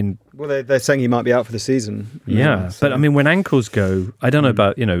 they're saying he might be out for the season. Yeah, so. But I mean, when ankles go, I don't know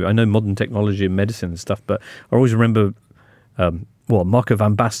about, I know modern technology and medicine and stuff, but I always remember Marco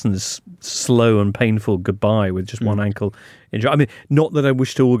van Basten's slow and painful goodbye with just one ankle injury. I mean, not that I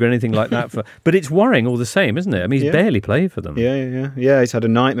wish to augur anything like that, but it's worrying all the same, isn't it? I mean, he's barely played for them. Yeah, he's had a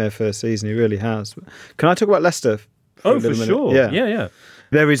nightmare first season, he really has. Can I talk about Leicester? For sure. Yeah.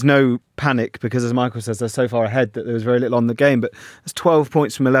 There is no panic because, as Michael says, they're so far ahead that there was very little on the game. But there's 12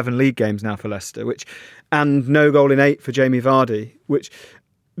 points from 11 league games now for Leicester, and no goal in 8 for Jamie Vardy, which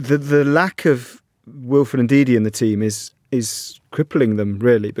the lack of Wilfred Ndidi in the team is crippling them,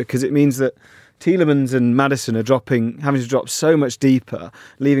 really, because it means that Tielemans and Maddison are having to drop so much deeper,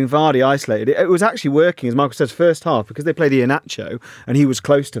 leaving Vardy isolated. It was actually working, as Michael says, first half, because they played Iheanacho and he was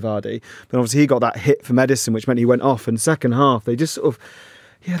close to Vardy. But obviously he got that hit from Edison, which meant he went off. And second half, they just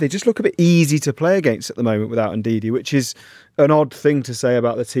they just look a bit easy to play against at the moment without Ndidi, which is an odd thing to say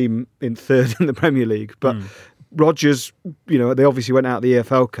about the team in third in the Premier League. But Rodgers, they obviously went out of the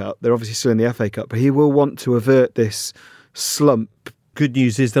EFL Cup. They're obviously still in the FA Cup, but he will want to avert this slump. Good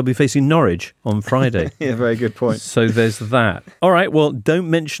news is they'll be facing Norwich on Friday. Yeah, very good point. So there's that. All right, well, don't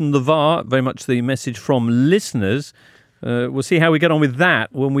mention the VAR. Very much the message from listeners. We'll see how we get on with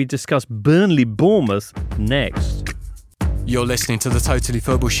that when we discuss Burnley-Bournemouth next. You're listening to the Totally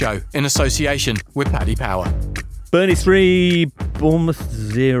Football Show in association with Paddy Power. Burnley 3, Bournemouth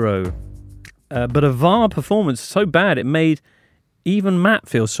 0. But a VAR performance so bad it made even Matt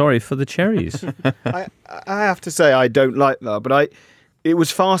feel sorry for the Cherries. I have to say I don't like that, but it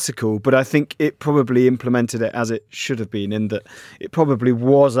was farcical, but I think it probably implemented it as it should have been, in that it probably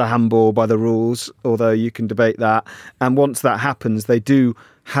was a handball by the rules, although you can debate that. And once that happens, they do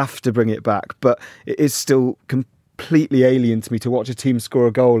have to bring it back. But it is still completely alien to me to watch a team score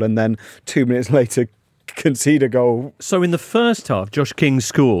a goal and then 2 minutes later concede a goal. So in the first half, Josh King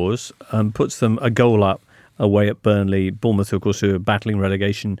scores and puts them a goal up away at Burnley. Bournemouth, of course, who are battling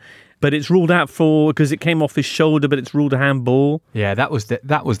relegation. But it's ruled out because it came off his shoulder, but it's ruled a handball. Yeah, that was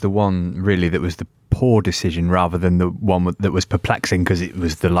the one, really, that was the poor decision rather than the one that was perplexing, because it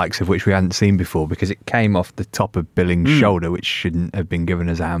was the likes of which we hadn't seen before, because it came off the top of Billing's shoulder, which shouldn't have been given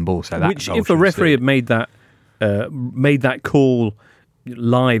as a handball. So that if a referee had made that call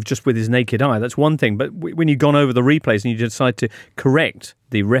live just with his naked eye, that's one thing. But when you've gone over the replays and you decide to correct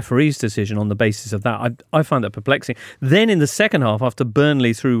the referee's decision on the basis of that, I find that perplexing. Then in the second half, after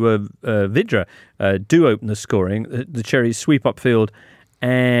Burnley through Vidra do open the scoring, the Cherries sweep upfield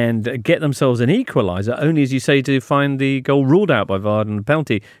and get themselves an equaliser, only, as you say, to find the goal ruled out by VAR and a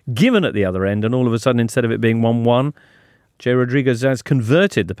penalty given at the other end. And all of a sudden, instead of it being 1-1, Jay Rodriguez has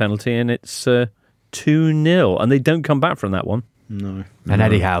converted the penalty and it's 2-0. And they don't come back from that one. No. And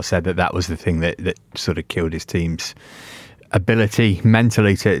Eddie Howe said that was the thing that sort of killed his team's ability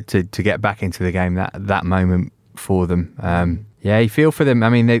mentally to get back into the game, that moment for them. You feel for them. I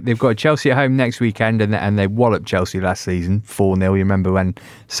mean, they've got Chelsea at home next weekend, and they walloped Chelsea last season 4-0. You remember when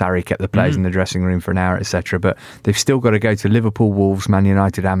Sarri kept the players in the dressing room for an hour, etc. But they've still got to go to Liverpool, Wolves, Man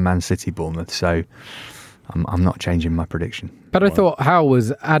United and Man City, Bournemouth. So I'm not changing my prediction. But I thought Howe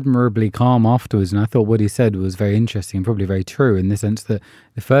was admirably calm afterwards, and I thought what he said was very interesting and probably very true, in the sense that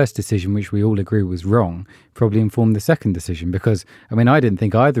the first decision, which we all agree was wrong, probably informed the second decision. Because, I mean, I didn't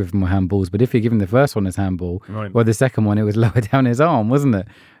think either of them were handballs, but if you're giving the first one as handball, well, the second one, it was lower down his arm, wasn't it?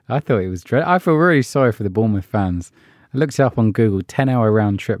 I thought it was dreadful. I feel really sorry for the Bournemouth fans. I looked it up on Google, 10-hour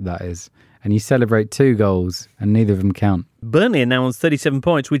round trip that is. And you celebrate 2 goals and neither of them count. Burnley are now on 37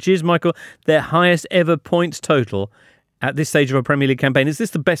 points, which is, Michael, their highest ever points total at this stage of a Premier League campaign. Is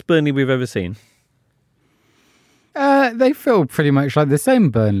this the best Burnley we've ever seen? They feel pretty much like the same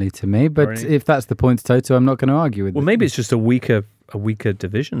Burnley to me, but Really? if that's the points total, I'm not going to argue with it. Well, maybe it's just a weaker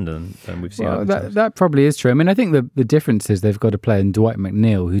division than we've seen. Well, other times. that probably is true. I mean, I think the difference is they've got a player in Dwight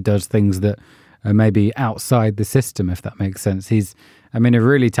McNeil who does things that are maybe outside the system, if that makes sense. He's, I mean, a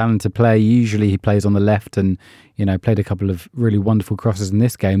really talented player. Usually he plays on the left and, played a couple of really wonderful crosses in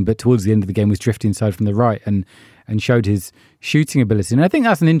this game, but towards the end of the game was drifting inside from the right and showed his shooting ability. And I think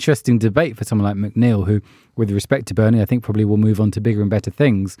that's an interesting debate for someone like McNeil, who, with respect to Burnley, I think probably will move on to bigger and better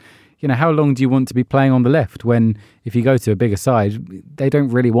things. How long do you want to be playing on the left when, if you go to a bigger side, they don't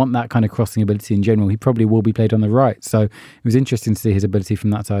really want that kind of crossing ability in general? He probably will be played on the right. So it was interesting to see his ability from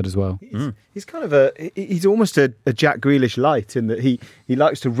that side as well. He's kind of he's almost a Jack Grealish light in that he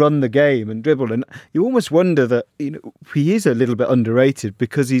likes to run the game and dribble. And you almost wonder that he is a little bit underrated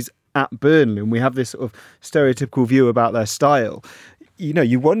because he's at Burnley and we have this sort of stereotypical view about their style.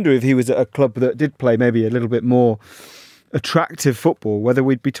 You wonder if he was at a club that did play maybe a little bit more attractive football, whether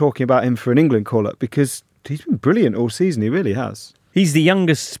we'd be talking about him for an England call-up, because he's been brilliant all season. He really has. He's the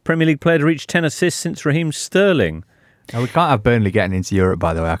youngest Premier League player to reach 10 assists since Raheem Sterling. Now, we can't have Burnley getting into Europe,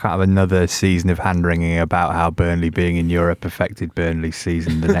 by the way. I can't have another season of hand-wringing about how Burnley being in Europe affected Burnley's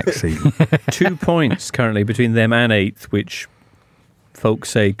season the next season. 2 points currently between them and 8th, which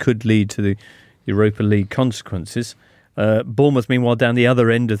folks say could lead to the Europa League consequences. Bournemouth, meanwhile, down the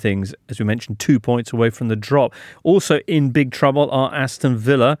other end of things, as we mentioned, 2 points away from the drop. Also in big trouble are Aston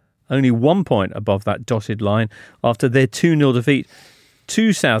Villa, only 1 point above that dotted line after their 2-0 defeat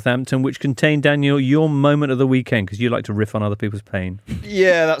to Southampton, which contained, Daniel, your moment of the weekend, because you like to riff on other people's pain.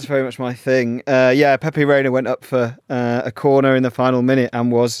 Yeah, that's very much my thing. Pepe Reina went up for a corner in the final minute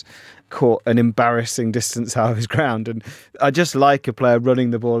and was caught an embarrassing distance out of his ground, and I just like a player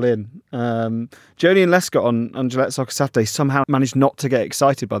running the ball in. Jolien Lescott on Gillette Soccer Saturday somehow managed not to get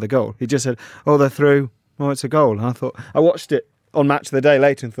excited by the goal. He just said, they're through, it's a goal. And I watched it on Match of the Day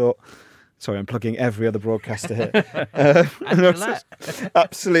later and thought, sorry, I'm plugging every other broadcaster here. And I was just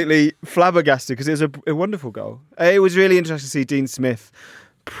absolutely flabbergasted because it was a wonderful goal. It was really interesting to see Dean Smith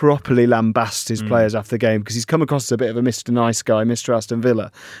properly lambast his players after the game, because he's come across as a bit of a Mr. Nice Guy, Mr. Aston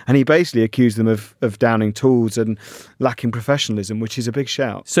Villa, and he basically accused them of downing tools and lacking professionalism, which is a big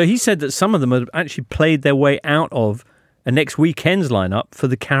shout. So he said that some of them had actually played their way out of a next weekend's lineup for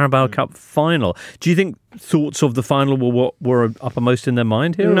the Carabao Cup final. Do you think thoughts of the final were what were uppermost in their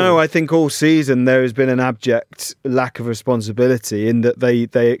mind here? No, I think all season there has been an abject lack of responsibility in that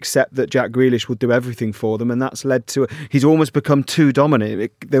they accept that Jack Grealish will do everything for them, and that's led to he's almost become too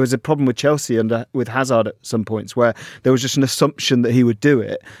dominant. There was a problem with Chelsea with Hazard at some points where there was just an assumption that he would do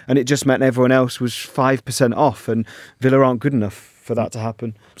it, and it just meant everyone else was 5% off, and Villa aren't good enough for that to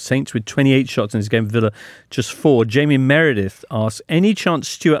happen. Saints with 28 shots in this game, Villa just 4. Jamie Meredith asks, any chance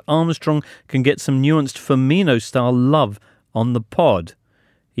Stuart Armstrong can get some nuanced Firmino-style love on the pod?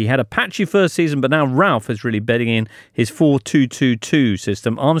 He had a patchy first season, but now Ralph is really bedding in his 4-2-2-2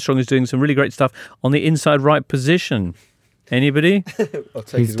 system. Armstrong is doing some really great stuff on the inside right position. Anybody?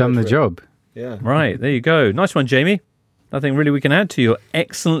 He's done the job. Yeah. Right, there you go. Nice one, Jamie. Nothing really we can add to your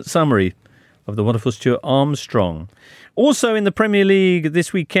excellent summary of the wonderful Stuart Armstrong. Also in the Premier League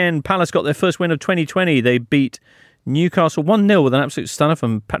this weekend, Palace got their first win of 2020. They beat Newcastle 1-0 with an absolute stunner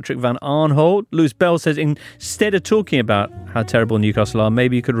from Patrick van Arnholt. Lewis Bell says instead of talking about how terrible Newcastle are,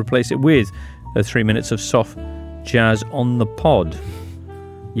 maybe you could replace it with 3 minutes of soft jazz on the pod.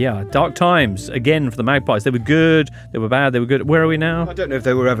 Yeah, dark times again for the Magpies. They were good, they were bad, they were good. Where are we now? I don't know if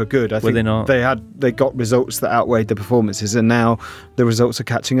they were ever good. I think they not? They got results that outweighed the performances, and now the results are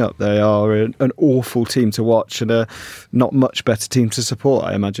catching up. They are an awful team to watch and a not much better team to support,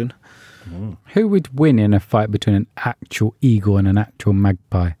 I imagine. Who would win in a fight between an actual eagle and an actual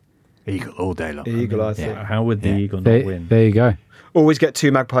magpie? Eagle all day long. Eagle, I think. How would the Eagle not win? There you go. Always get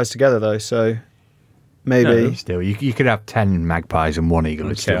two magpies together, though, so maybe. No. Still, you could have 10 magpies and one eagle.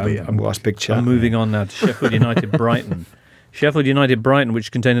 It'd still be Well, that's big chat. I'm moving on now to Sheffield United Brighton. Sheffield United Brighton,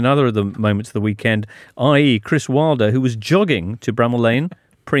 which contained another of the moments of the weekend, i.e. Chris Wilder, who was jogging to Bramall Lane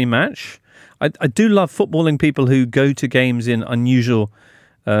pre-match. I do love footballing people who go to games in unusual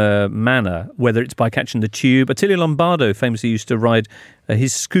manner, whether it's by catching the tube. Attilio Lombardo famously used to ride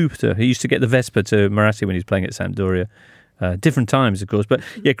his scooter. He used to get the Vespa to Maratti when he was playing at Sampdoria. Different times, of course. But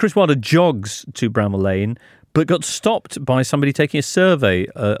yeah, Chris Wilder jogs to Bramall Lane, but got stopped by somebody taking a survey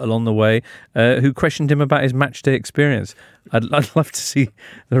along the way who questioned him about his match day experience. I'd love to see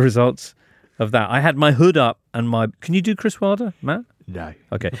the results of that. I had my hood up and my... Can you do Chris Wilder, Matt? No.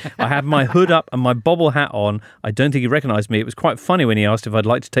 Okay. I had my hood up and my bobble hat on. I don't think he recognised me. It was quite funny when he asked if I'd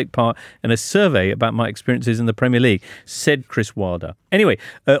like to take part in a survey about my experiences in the Premier League, said Chris Wilder. Anyway,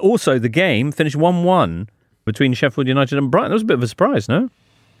 also the game finished 1-1 between Sheffield United and Brighton. That was a bit of a surprise, no?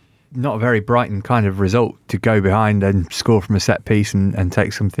 Not a very Brighton kind of result to go behind and score from a set piece and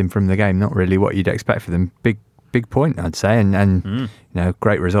take something from the game. Not really what you'd expect for them. Big point, I'd say, and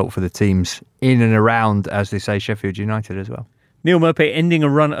great result for the teams in and around, as they say, Sheffield United as well. Neil Mopé ending a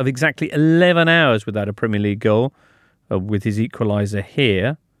run of exactly 11 hours without a Premier League goal with his equaliser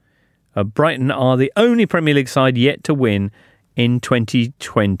here. Brighton are the only Premier League side yet to win in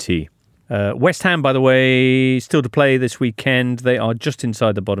 2020. West Ham, by the way, still to play this weekend. They are just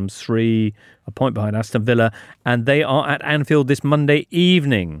inside the bottom three, a point behind Aston Villa, and they are at Anfield this Monday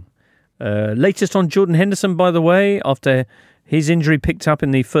evening. Latest on Jordan Henderson, by the way, after his injury picked up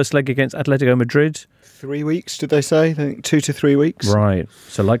in the first leg against Atletico Madrid. 3 weeks, did they say? I think 2 to 3 weeks. Right.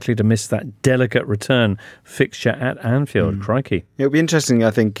 So likely to miss that delicate return fixture at Anfield. Crikey. It'll be interesting,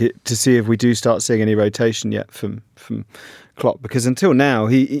 I think, to see if we do start seeing any rotation yet from Klopp, because until now,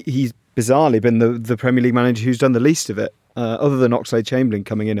 he's bizarrely been the Premier League manager who's done the least of it, other than Oxlade-Chamberlain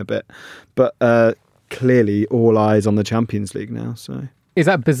coming in a bit. But clearly all eyes on the Champions League now. So is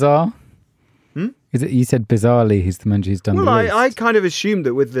that bizarre? Is it? You said bizarrely he's the manager who's done the least. I kind of assumed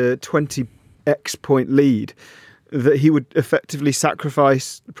that with the 20x point lead that he would effectively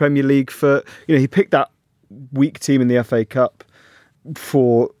sacrifice the Premier League for, he picked that weak team in the FA Cup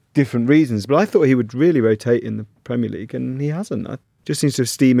for different reasons, but I thought he would really rotate in the Premier League, and he hasn't. Just seems to be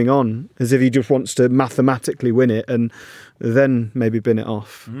steaming on as if he just wants to mathematically win it and then maybe bin it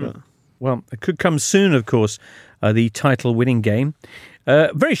off. Well, it could come soon, of course, the title-winning game.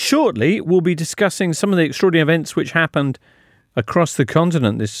 Very shortly, we'll be discussing some of the extraordinary events which happened across the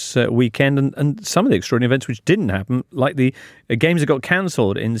continent this weekend and some of the extraordinary events which didn't happen, like the games that got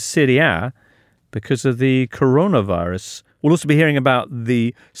cancelled in Serie A because of the coronavirus. We'll also be hearing about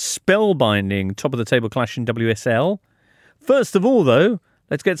the spellbinding top-of-the-table clash in WSL. First of all, though,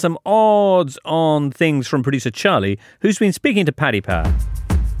 let's get some odds on things from producer Charlie, who's been speaking to Paddy Power.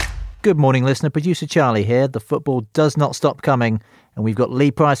 Good morning, listener. Producer Charlie here. The football does not stop coming, and we've got Lee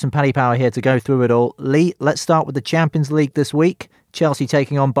Price and Paddy Power here to go through it all. Lee, let's start with the Champions League this week. Chelsea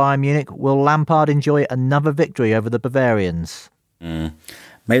taking on Bayern Munich. Will Lampard enjoy another victory over the Bavarians? Maybe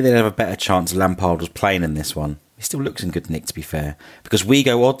they'd have a better chance Lampard was playing in this one. He still looks in good nick, to be fair, because we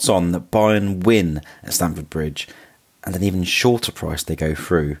go odds on that Bayern win at Stamford Bridge, and an even shorter price they go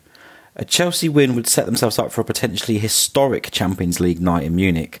through. A Chelsea win would set themselves up for a potentially historic Champions League night in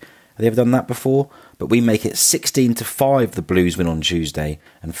Munich. Have they ever done that before? But we make it 16-5 the Blues win on Tuesday,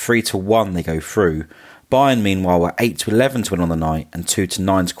 and 3-1 they go through. Bayern, meanwhile, were 8-11 to win on the night and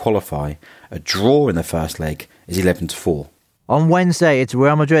 2-9 to qualify. A draw in the first leg is 11-4. On Wednesday, it's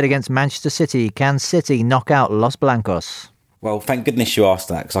Real Madrid against Manchester City. Can City knock out Los Blancos? Well, thank goodness you asked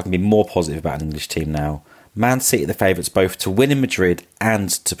that, because I can be more positive about an English team now. Man City are the favourites both to win in Madrid and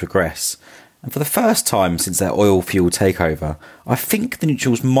to progress. And for the first time since their oil-fueled takeover, I think the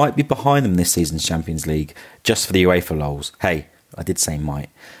neutrals might be behind them this season's Champions League, just for the UEFA lols. Hey, I did say might.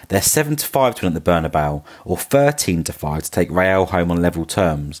 They're 7-5 to win at the Bernabeu, or 13-5 to take Real home on level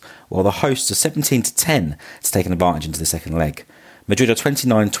terms, while the hosts are 17-10 to take an advantage into the second leg. Madrid are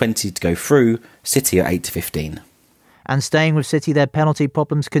 29-20 to go through, City are 8-15. And staying with City, their penalty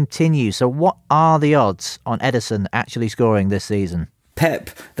problems continue. So what are the odds on Ederson actually scoring this season?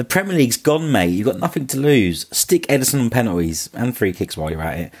 Pep, the Premier League's gone, mate. You've got nothing to lose. Stick Ederson on penalties and free kicks while you're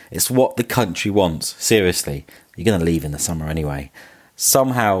at it. It's what the country wants. Seriously. You're going to leave in the summer anyway.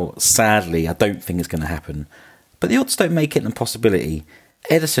 Somehow, sadly, I don't think it's going to happen. But the odds don't make it an impossibility.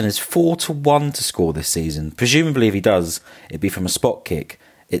 Ederson is 4-1 to score this season. Presumably, if he does, it'd be from a spot kick.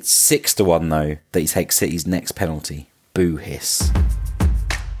 It's 6-1, though, that he takes City's next penalty. Boo hiss.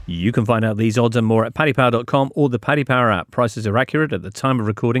 You can find out these odds and more at paddypower.com or the Paddy Power app. Prices are accurate at the time of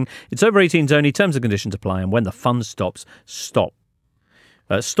recording. It's over 18s only. Terms and conditions apply. And when the fun stops, stop.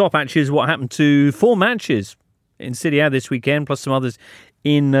 Actually, is what happened to 4 matches in Serie A this weekend, plus some others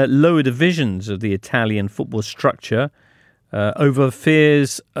in lower divisions of the Italian football structure, over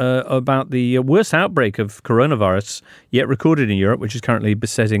fears about the worst outbreak of coronavirus yet recorded in Europe, which is currently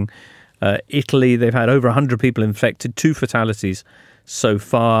besetting Italy. They've had over 100 people infected, 2 fatalities so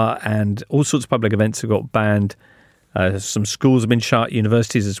far, and all sorts of public events have got banned. Some schools have been shut,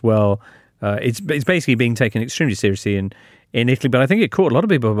 universities as well. It's basically being taken extremely seriously in Italy, but I think it caught a lot of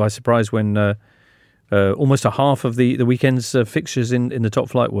people by surprise when almost a half of the weekend's fixtures in the top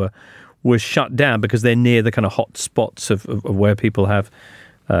flight were shut down because they're near the kind of hot spots of where people have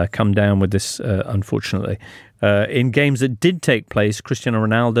come down with this, unfortunately. In games that did take place, Cristiano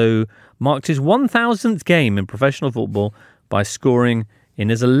Ronaldo marked his 1,000th game in professional football by scoring in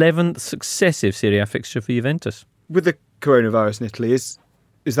his 11th successive Serie A fixture for Juventus. With the coronavirus in Italy, is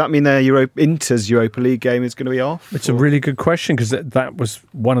Does that mean their Inter's Europa League game is going to be off? It's a really good question, because that was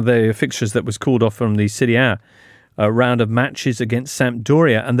one of the fixtures that was called off from the Serie A round of matches against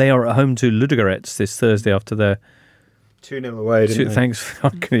Sampdoria, and they are at home to Ludogorets this Thursday after their 2-0 away, didn't they? Thanks.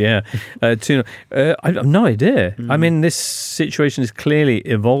 Yeah. 2-0. I have no idea. I mean, this situation is clearly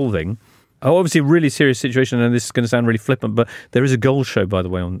evolving. Obviously, a really serious situation, and this is going to sound really flippant, but there is a goal show, by the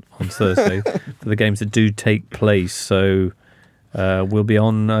way, on Thursday for the games that do take place. So we'll be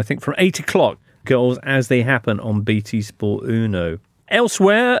on, I think, from 8 o'clock, goals as they happen on BT Sport Uno.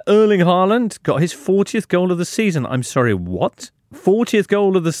 Elsewhere, Erling Haaland got his 40th goal of the season. I'm sorry, what? 40th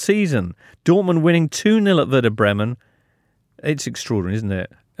goal of the season. Dortmund winning 2-0 at Werder Bremen. It's extraordinary, isn't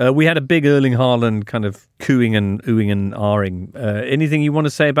it? We had a big Erling Haaland kind of cooing and oohing and ahhing. Anything you want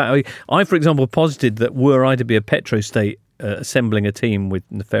to say about it? I, for example, posited that were I to be a petrostate assembling a team with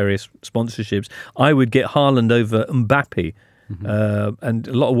nefarious sponsorships, I would get Haaland over Mbappe. And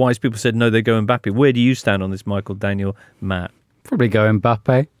a lot of wise people said, no, they go Mbappe. Where do you stand on this, Michael, Daniel, Matt? Probably go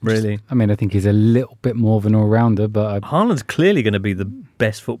Mbappe. Really? I think he's a little bit more of an all-rounder, but... Haaland's clearly going to be the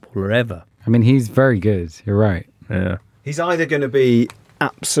best footballer ever. He's very good. You're right. Yeah. He's either going to be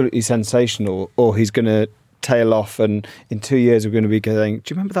absolutely sensational or he's going to tail off, and in 2 years we're going to be going,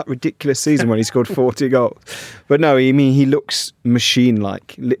 do you remember that ridiculous season when he scored 40 goals? But no, he looks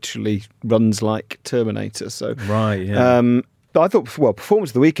machine-like, literally runs like Terminator. So right, yeah. But I thought,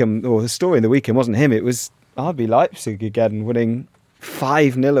 performance of the weekend, or the story of the weekend wasn't him, it was RB Leipzig again, winning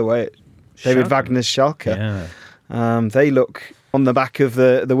 5-0 away at David Wagner's Schalke. Yeah. They look, on the back of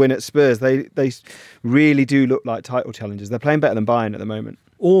the win at Spurs, they really do look like title challengers. They're playing better than Bayern at the moment.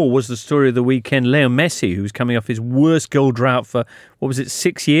 Or was the story of the weekend Leo Messi, who's coming off his worst goal drought for,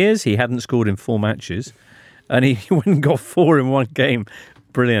 6 years? He hadn't scored in 4 matches. And he went and got 4 in one game.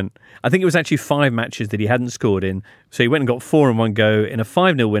 Brilliant. I think it was actually 5 matches that he hadn't scored in. So he went and got 4 in one go in a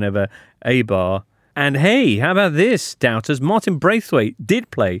 5-0 win over Eibar. And hey, how about this, doubters? Martin Braithwaite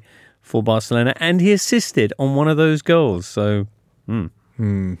did play for Barcelona and he assisted on one of those goals. So,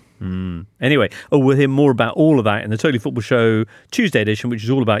 Anyway, we'll hear more about all of that in the Totally Football Show Tuesday edition, which is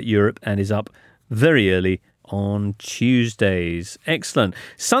all about Europe and is up very early on Tuesdays. Excellent.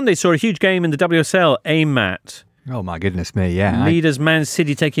 Sunday saw a huge game in the WSL, Matt. Oh, my goodness me, yeah. Leaders Man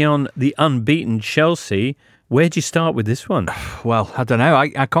City taking on the unbeaten Chelsea. Where'd you start with this one? Well, I don't know. I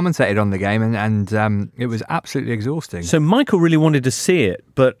commentated on the game and it was absolutely exhausting. So Michael really wanted to see it,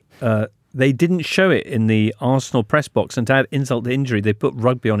 but they didn't show it in the Arsenal press box, and to add insult to injury, they put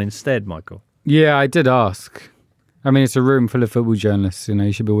rugby on instead, Michael. Yeah, I did ask. It's a room full of football journalists.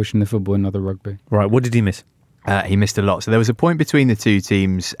 You should be watching the football and not the rugby. Right, what did he miss? He missed a lot. So there was a point between the two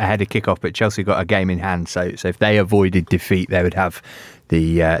teams ahead of kickoff, but Chelsea got a game in hand. So if they avoided defeat, they would have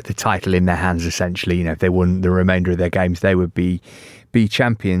the title in their hands, essentially. If they won the remainder of their games, they would be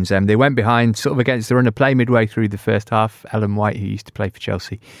champions. They went behind sort of against the run of play midway through the first half. Ellen White, who used to play for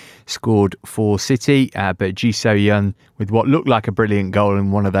Chelsea, scored for City, but Ji So-yeon with what looked like a brilliant goal,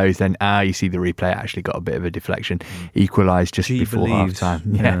 and one of those then you see the replay, actually got a bit of a deflection, equalised just before half time.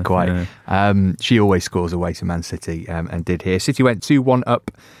 Yeah, quite. Yeah. She always scores away to Man City, and did here. City went 2-1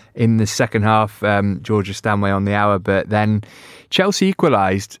 up in the second half, Georgia Stanway on the hour, but then Chelsea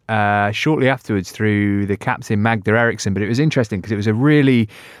equalised shortly afterwards through the captain Magda Eriksson. But it was interesting because it was a really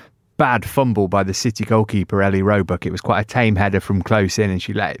bad fumble by the City goalkeeper Ellie Roebuck. It was quite a tame header from close in, and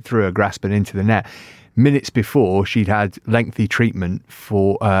she let it through her grasp and into the net. Minutes before, she'd had lengthy treatment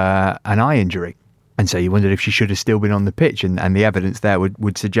for an eye injury. And so you wondered if she should have still been on the pitch, and the evidence there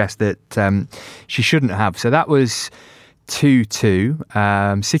would suggest that she shouldn't have. So that was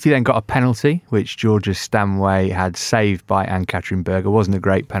 2-2. City then got a penalty, which Georgia Stanway had saved by Ann-Katrin Berger. Wasn't a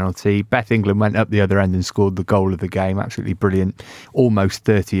great penalty. Beth England went up the other end and scored the goal of the game. Absolutely brilliant. Almost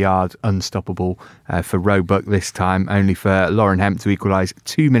 30 yards, unstoppable for Roebuck this time, only for Lauren Hemp to equalise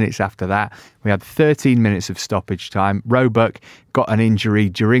 2 minutes after that. We had 13 minutes of stoppage time. Roebuck got an injury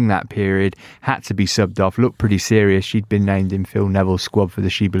during that period, had to be subbed off, looked pretty serious. She'd been named in Phil Neville's squad for the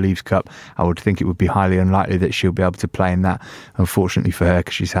She Believes Cup. I would think it would be highly unlikely that she'll be able to play in that, unfortunately for her,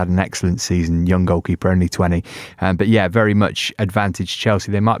 because she's had an excellent season, young goalkeeper, only 20. But yeah, very much advantage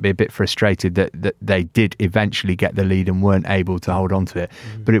Chelsea. They might be a bit frustrated that they did eventually get the lead and weren't able to hold on to it.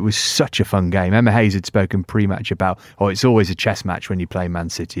 But it was such a fun game. Emma Hayes had spoken pre-match about, it's always a chess match when you play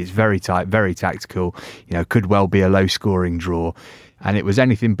Man City. It's very tight, very tactical, could well be a low scoring draw, and it was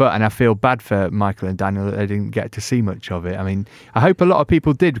anything but. And I feel bad for Michael and Daniel that they didn't get to see much of it. I mean, I hope a lot of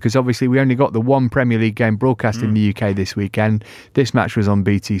people did, because obviously we only got the one Premier League game broadcast in the UK this weekend. This match was on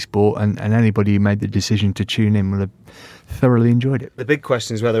BT Sport, and anybody who made the decision to tune in will have thoroughly enjoyed it. The big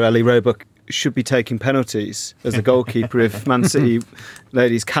question is whether Ellie Roebuck should be taking penalties as a goalkeeper if Man City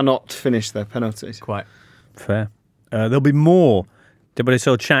ladies cannot finish their penalties. Quite. Fair. There'll be more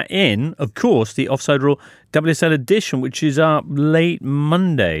WSL chat in, of course, the Offside Rule WSL edition, which is up late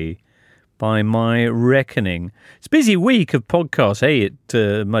Monday, by my reckoning. It's a busy week of podcasts,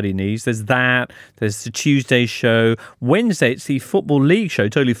 at Muddy Knees. There's that. There's the Tuesday show. Wednesday, it's the Football League show,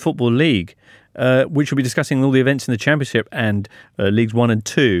 Totally Football League, which will be discussing all the events in the Championship and Leagues 1 and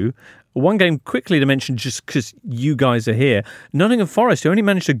 2. One game quickly to mention, just because you guys are here. Nottingham Forest, who only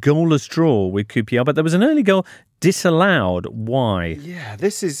managed a goalless draw with QPR, but there was an early goal disallowed. Why? Yeah,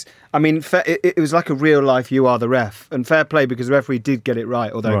 this is... I mean, it was like a real-life you are the ref. And fair play, because the referee did get it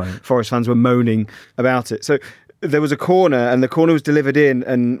right, although Forest fans were moaning about it. So there was a corner, and the corner was delivered in,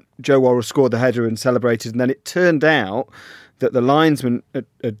 and Joe Worrell scored the header and celebrated. And then it turned out that the linesman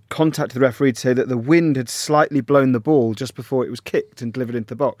had contacted the referee to say that the wind had slightly blown the ball just before it was kicked and delivered into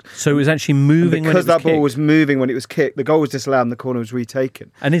the box. So it was actually moving when it was kicked? Because that ball was moving when it was kicked, the goal was disallowed and the corner was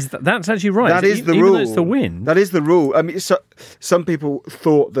retaken. And that's actually right? That is the even rule. Though it's the wind? That is the rule. I mean, some people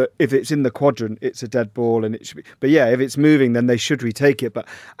thought that if it's in the quadrant, it's a dead ball and it should be... But yeah, if it's moving, then they should retake it. But,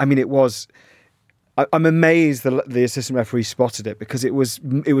 I mean, it was... I'm amazed the assistant referee spotted it, because it was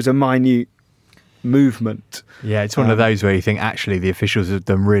a minute movement. Yeah, it's one of those where you think actually the officials have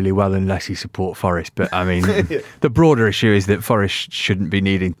done really well unless you support Forest. But I mean, the broader issue is that Forest shouldn't be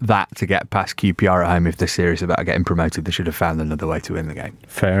needing that to get past QPR at home. If they're serious about getting promoted, they should have found another way to win the game.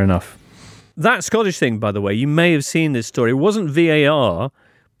 Fair enough. That Scottish thing, by the way, you may have seen this story. It wasn't VAR,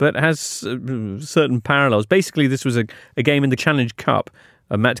 but has certain parallels. Basically, this was a game in the Challenge Cup.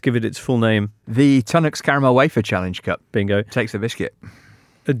 Matt, to give it its full name. The Tunnocks Caramel Wafer Challenge Cup. Bingo. Takes the biscuit.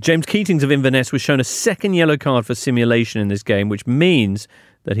 James Keatings of Inverness was shown a second yellow card for simulation in this game, which means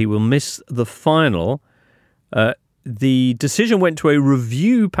that he will miss the final. The decision went to a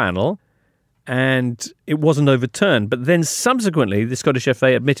review panel and it wasn't overturned. But then subsequently, the Scottish FA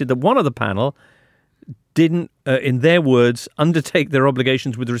admitted that one of the panel didn't, in their words, undertake their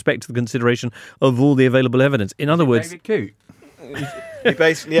obligations with respect to the consideration of all the available evidence. In other words... David Coote. He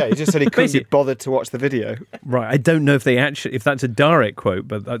basically, he just said he couldn't be bothered to watch the video. Right, I don't know if that's a direct quote,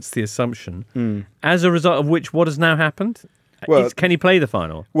 but that's the assumption. As a result of which, what has now happened? Well, can he play the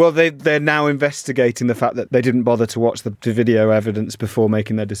final? Well, they're now investigating the fact that they didn't bother to watch the video evidence before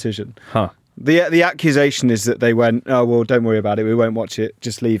making their decision. Huh. The accusation is that they went, oh, well, don't worry about it, we won't watch it,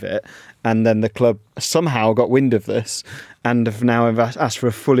 just leave it. And then the club somehow got wind of this and have now asked for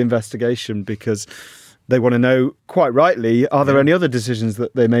a full investigation, because they want to know, quite rightly, are there any other decisions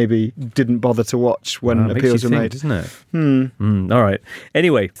that they maybe didn't bother to watch when appeals were made? Doesn't it? All right.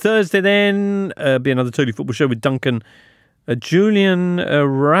 Anyway, Thursday then, be another Totally Football show with Duncan, Julian,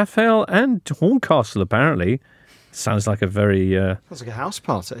 Raphael and Horncastle, apparently. Sounds like a very... Sounds like a house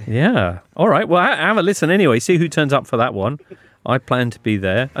party. Yeah. All right. Well, have a listen anyway. See who turns up for that one. I plan to be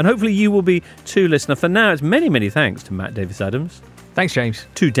there. And hopefully you will be too, listener. For now, it's many, many thanks to Matt Davis-Adams. Thanks, James.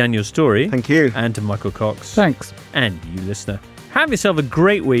 To Daniel Story. Thank you. And to Michael Cox. Thanks. And you, listener. Have yourself a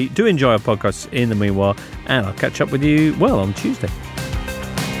great week. Do enjoy our podcasts in the meanwhile. And I'll catch up with you, on Tuesday.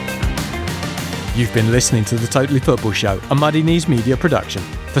 You've been listening to The Totally Football Show, a Muddy Knees Media production.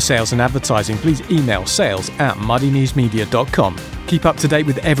 For sales and advertising, please email sales@muddykneesmedia.com. Keep up to date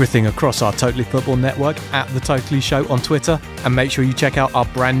with everything across our Totally Football network at The Totally Show on Twitter. And make sure you check out our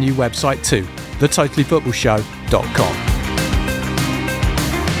brand new website too, thetotallyfootballshow.com.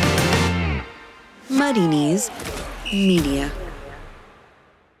 Muddy Knees Media.